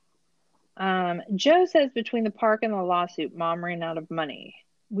 Joe says between the park and the lawsuit, mom ran out of money.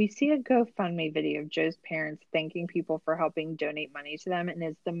 We see a GoFundMe video of Joe's parents thanking people for helping donate money to them, and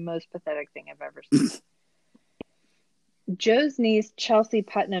it's the most pathetic thing I've ever seen. Joe's niece, Chelsea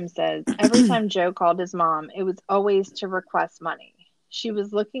Putnam, says every time Joe called his mom, it was always to request money. She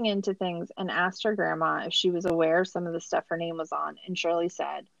was looking into things and asked her grandma if she was aware of some of the stuff her name was on, and Shirley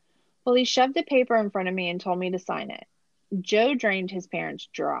said, well, he shoved a paper in front of me and told me to sign it. Joe drained his parents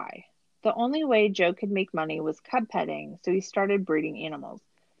dry. The only way Joe could make money was cub petting, so he started breeding animals.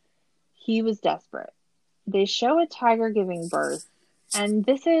 He was desperate. They show a tiger giving birth, and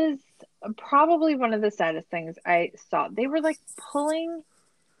this is probably one of the saddest things I saw. They were like pulling,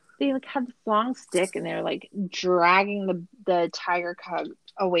 they like had this long stick and they were like dragging the tiger cub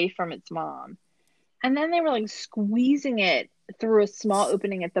away from its mom. And then they were like squeezing it through a small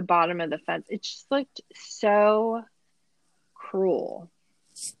opening at the bottom of the fence. It just looked so cruel.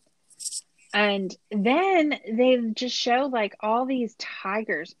 And then they just show like all these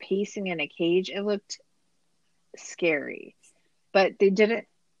tigers pacing in a cage. It looked scary, but they didn't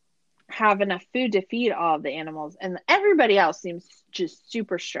have enough food to feed all of the animals, and everybody else seems just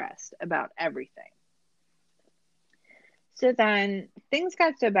super stressed about everything. So then things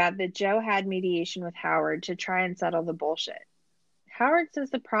got so bad that Joe had mediation with Howard to try and settle the bullshit. Howard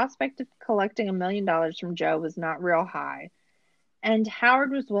says the prospect of collecting $1 million from Joe was not real high, and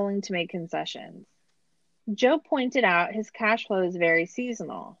Howard was willing to make concessions. Joe pointed out his cash flow is very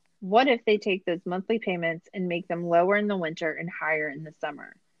seasonal. What if they take those monthly payments and make them lower in the winter and higher in the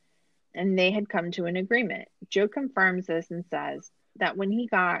summer? And they had come to an agreement. Joe confirms this and says that when he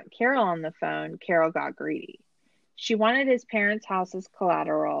got Carole on the phone, Carole got greedy. She wanted his parents' house as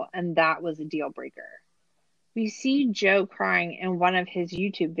collateral, and that was a deal breaker. We see Joe crying in one of his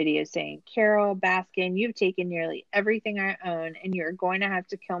YouTube videos saying, Carole, Baskin, you've taken nearly everything I own, and you're going to have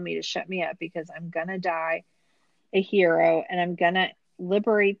to kill me to shut me up because I'm going to die a hero, and I'm going to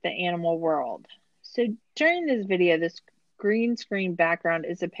liberate the animal world. So during this video, this green screen background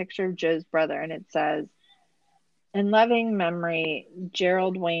is a picture of Joe's brother, and it says, in loving memory,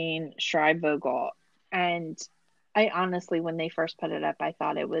 Gerald Wayne Schreibvogel. And I honestly, when they first put it up, I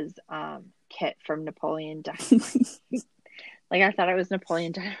thought it was Kit from Napoleon Dynamite. Like, I thought it was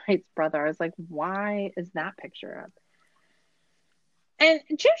Napoleon Dynamite's brother. I was like, why is that picture up? And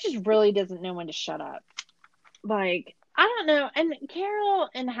Joe just really doesn't know when to shut up. Like, I don't know. And Carole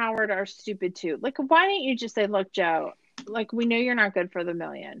and Howard are stupid too. Like, why didn't you just say, look, Joe, like, we know you're not good for the $1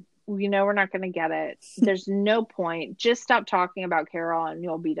 million. We know we're not going to get it. There's no point. Just stop talking about Carole and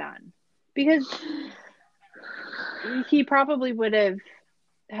you'll be done. Because he probably would have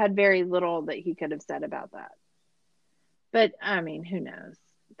had very little that he could have said about that. But, I mean, who knows?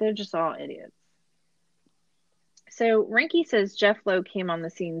 They're just all idiots. So, Rinky says Jeff Lowe came on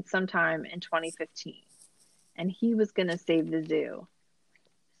the scene sometime in 2015. And he was going to save the zoo.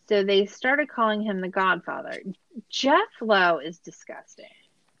 So they started calling him the Godfather. Jeff Lowe is disgusting.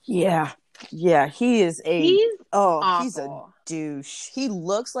 Yeah. He's awful. He's a douche. He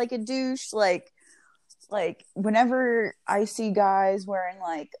looks like a douche. Like whenever I see guys wearing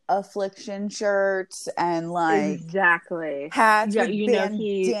like affliction shirts and like exactly hats with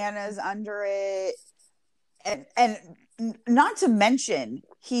bandanas under it, and not to mention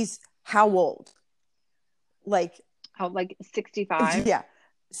he's how old? Like 65. Yeah.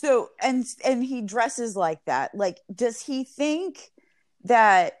 So and he dresses like that. Like, does he think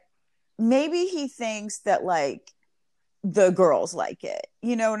that maybe he thinks that like the girls like it?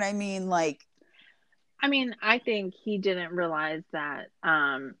 You know what I mean? Like, I mean, I think he didn't realize that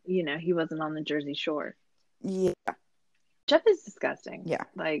he wasn't on the Jersey Shore. Yeah. Jeff is disgusting. Yeah.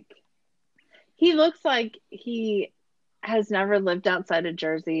 Like, he looks like he has never lived outside of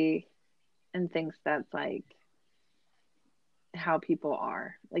Jersey and thinks that's like how people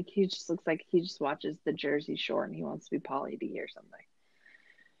are. Like, he just looks like he just watches the Jersey Shore and he wants to be Pauly D or something.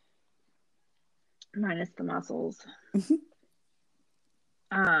 Minus the muscles.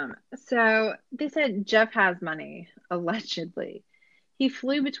 So they said Jeff has money, allegedly. He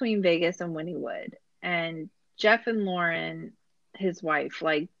flew between Vegas and Wynnewood, and Jeff and Lauren, his wife,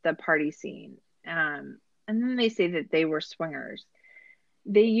 liked the party scene. And then they say that they were swingers.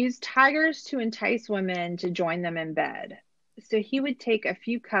 They used tigers to entice women to join them in bed. So he would take a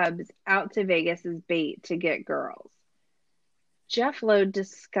few cubs out to Vegas as bait to get girls. Jeff Lowe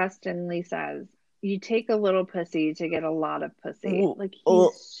disgustingly says, you take a little pussy to get a lot of pussy. Like,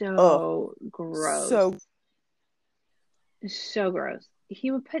 he's so gross. So gross.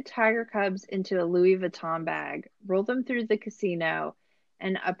 He would put tiger cubs into a Louis Vuitton bag, roll them through the casino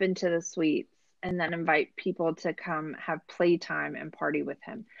and up into the suites, and then invite people to come have playtime and party with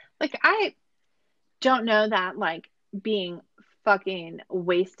him. Like, I don't know that, like, being fucking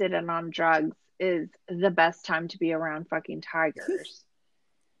wasted and on drugs is the best time to be around fucking tigers.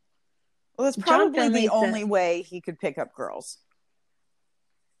 Well, it's John probably Finley the only said, way he could pick up girls.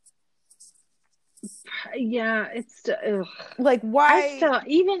 yeah, it's still, ugh. Like, I why? still,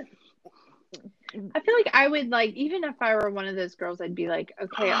 even, I feel like I would, like, even if I were one of those girls, I'd be like,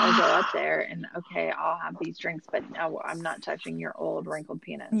 okay, I'll go up there and okay, I'll have these drinks, but no, I'm not touching your old wrinkled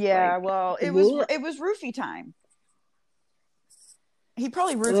penis. Yeah, Like, well, it woo- was roofie time. He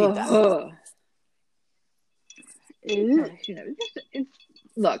probably roofied them. ugh. Ew, you know,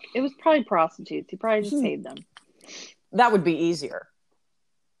 look, it was probably prostitutes. He probably just paid them. That would be easier.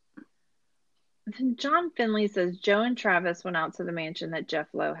 Then John Finley says Joe and Travis went out to the mansion that Jeff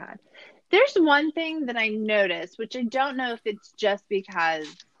Lowe had. There's one thing that I noticed, which I don't know if it's just because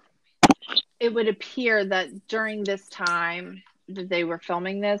it would appear that during this time that they were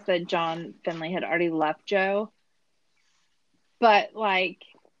filming this, that John Finley had already left Joe. But, like,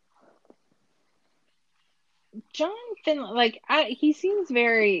 John Finley, like, he seems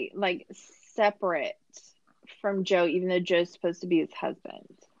very, like, separate from Joe, even though Joe's supposed to be his husband.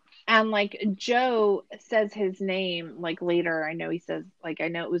 And, like, Joe says his name, like, later. I know he says, like, I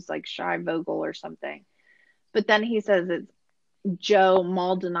know it was, like, Shy Vogel or something. But then he says it's Joe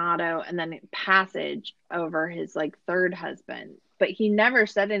Maldonado and then Passage over his, like, third husband. But he never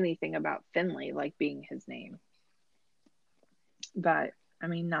said anything about Finley, like, being his name. But, I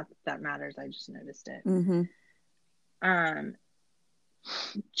mean, not that matters. I just noticed it. Mm-hmm.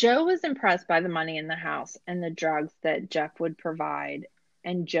 Joe was impressed by the money in the house and the drugs that Jeff would provide,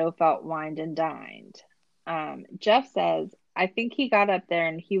 and Joe felt wined and dined. Jeff says, I think he got up there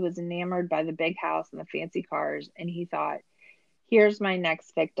and he was enamored by the big house and the fancy cars, and he thought, here's my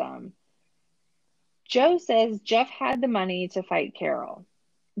next victim. Joe says Jeff had the money to fight Carole.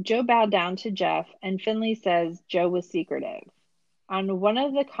 Joe bowed down to Jeff, and Finley says Joe was secretive. On one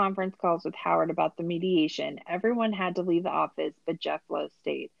of the conference calls with Howard about the mediation, everyone had to leave the office, but Jeff Lowe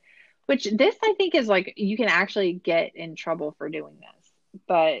stayed. Which this, I think, is like, you can actually get in trouble for doing this.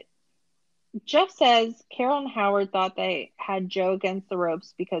 But Jeff says Carole and Howard thought they had Joe against the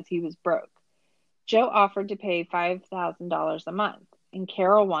ropes because he was broke. Joe offered to pay $5,000 a month, and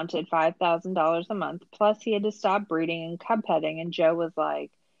Carole wanted $5,000 a month, plus he had to stop breeding and cub petting, and Joe was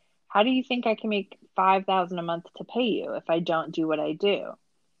like, how do you think I can make $5,000 a month to pay you if I don't do what I do?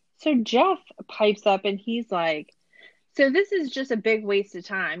 So Jeff pipes up and he's like, so this is just a big waste of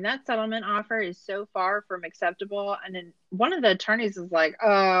time. That settlement offer is so far from acceptable. And then one of the attorneys is like,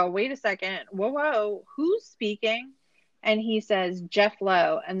 wait a second. Whoa, who's speaking? And he says, Jeff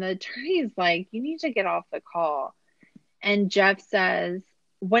Lowe. And the attorney is like, you need to get off the call. And Jeff says,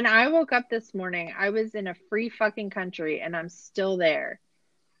 when I woke up this morning, I was in a free fucking country and I'm still there.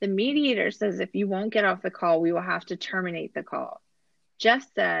 The mediator says if you won't get off the call, we will have to terminate the call. Jeff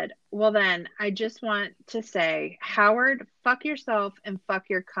said, well then, I just want to say, Howard, fuck yourself and fuck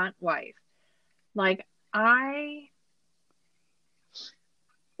your cunt wife. Like, I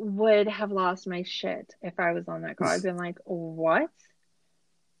would have lost my shit if I was on that call. I'd been like, what?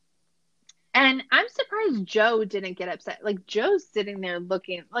 And I'm surprised Joe didn't get upset. Like, Joe's sitting there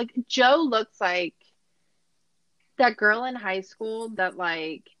looking, like, Joe looks like that girl in high school that,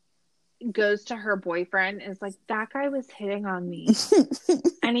 like, goes to her boyfriend and is like, that guy was hitting on me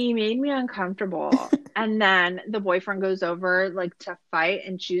and he made me uncomfortable. And then the boyfriend goes over, like, to fight,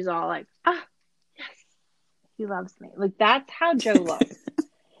 and she's all like, yes, he loves me. Like, that's how Joe looks.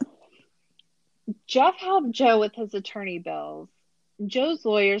 Jeff helped Joe with his attorney bills. Joe's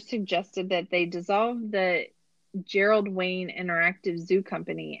lawyers suggested that they dissolve the Gerald Wayne Interactive Zoo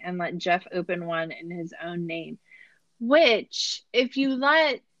Company and let Jeff open one in his own name, which, if you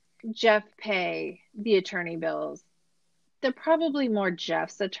let Jeff pay the attorney bills, they're probably more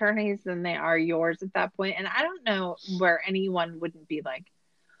Jeff's attorneys than they are yours at that point. And I don't know where anyone wouldn't be like,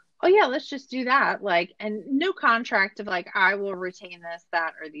 oh yeah, let's just do that. Like, and no contract of like, I will retain this,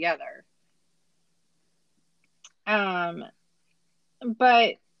 that, or the other.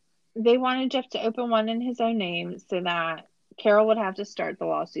 But they wanted Jeff to open one in his own name so that Carole would have to start the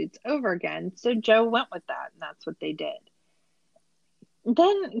lawsuits over again. So Joe went with that, and that's what they did.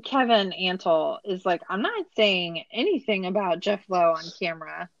 Then Kevin Antle is like, I'm not saying anything about Jeff Lowe on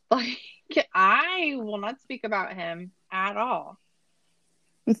camera. Like, I will not speak about him at all.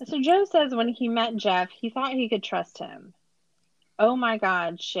 So Joe says when he met Jeff, he thought he could trust him. Oh my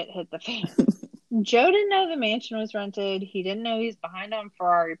God, shit hit the fan. Joe didn't know the mansion was rented. He didn't know he was behind on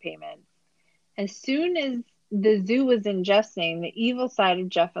Ferrari payments. As soon as the zoo was in Jeff's name, the evil side of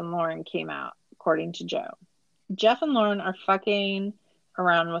Jeff and Lauren came out, according to Joe. Jeff and Lauren are fucking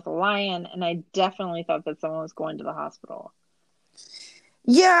around with a lion, and I definitely thought that someone was going to the hospital.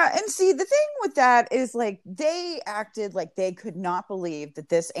 Yeah, and see, the thing with that is like they acted like they could not believe that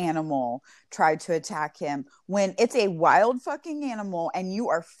this animal tried to attack him when it's a wild fucking animal and you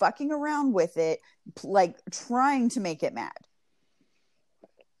are fucking around with it, like trying to make it mad.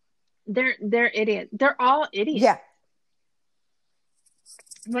 They're idiots. They're all idiots. Yeah.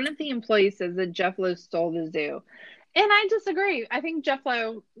 One of the employees says that Jeff Lowe stole the zoo. And I disagree. I think Jeff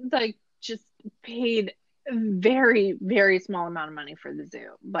Lowe like just paid a very, very small amount of money for the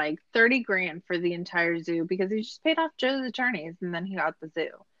zoo. Like 30 grand for the entire zoo because he just paid off Joe's attorneys and then he got the zoo.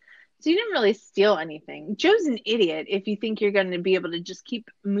 So you didn't really steal anything. Joe's an idiot if you think you're going to be able to just keep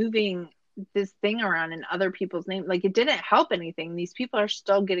moving this thing around in other people's names. Like it didn't help anything. These people are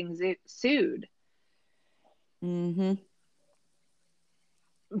still getting sued. Mm-hmm.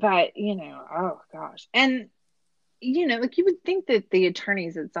 But, oh gosh. And, like you would think that the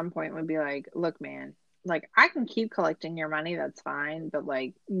attorneys at some point would be like, look, man, like I can keep collecting your money. That's fine. But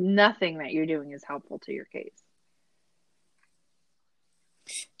like nothing that you're doing is helpful to your case.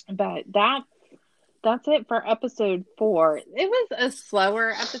 But that's it for episode 4. It was a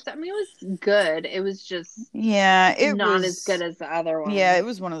slower episode. I mean, it was good. It was just not as good as the other one. Yeah, it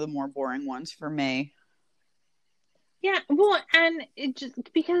was one of the more boring ones for me. Yeah, well, and it just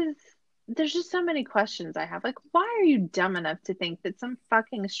because there's just so many questions I have. Like, why are you dumb enough to think that some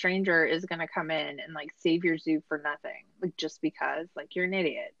fucking stranger is gonna come in and like save your zoo for nothing? Like just because? Like you're an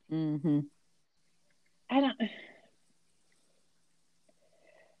idiot. Mm-hmm. I don't.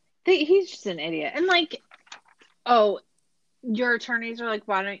 He's just an idiot. And like, oh, your attorneys are like,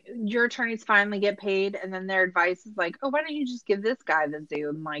 why don't your attorneys finally get paid? And then their advice is like, oh, why don't you just give this guy the zoo?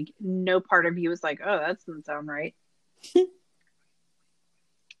 And like, no part of you is like, oh, that doesn't sound right.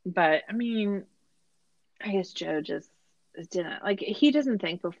 But I mean, I guess Joe just didn't like. He doesn't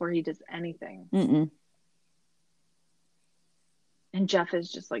think before he does anything. Mm-mm. And Jeff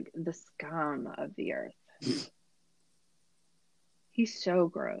is just like the scum of the earth. He's so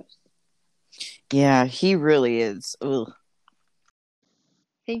gross. Yeah, he really is. Ugh.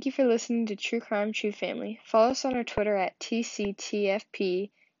 Thank you for listening to True Crime True Family. Follow us on our Twitter at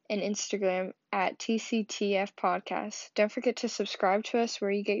TCTFP and Instagram at TCTF Podcast. Don't forget to subscribe to us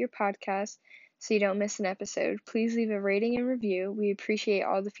where you get your podcasts so you don't miss an episode. Please leave a rating and review. We appreciate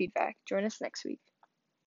all the feedback. Join us next week.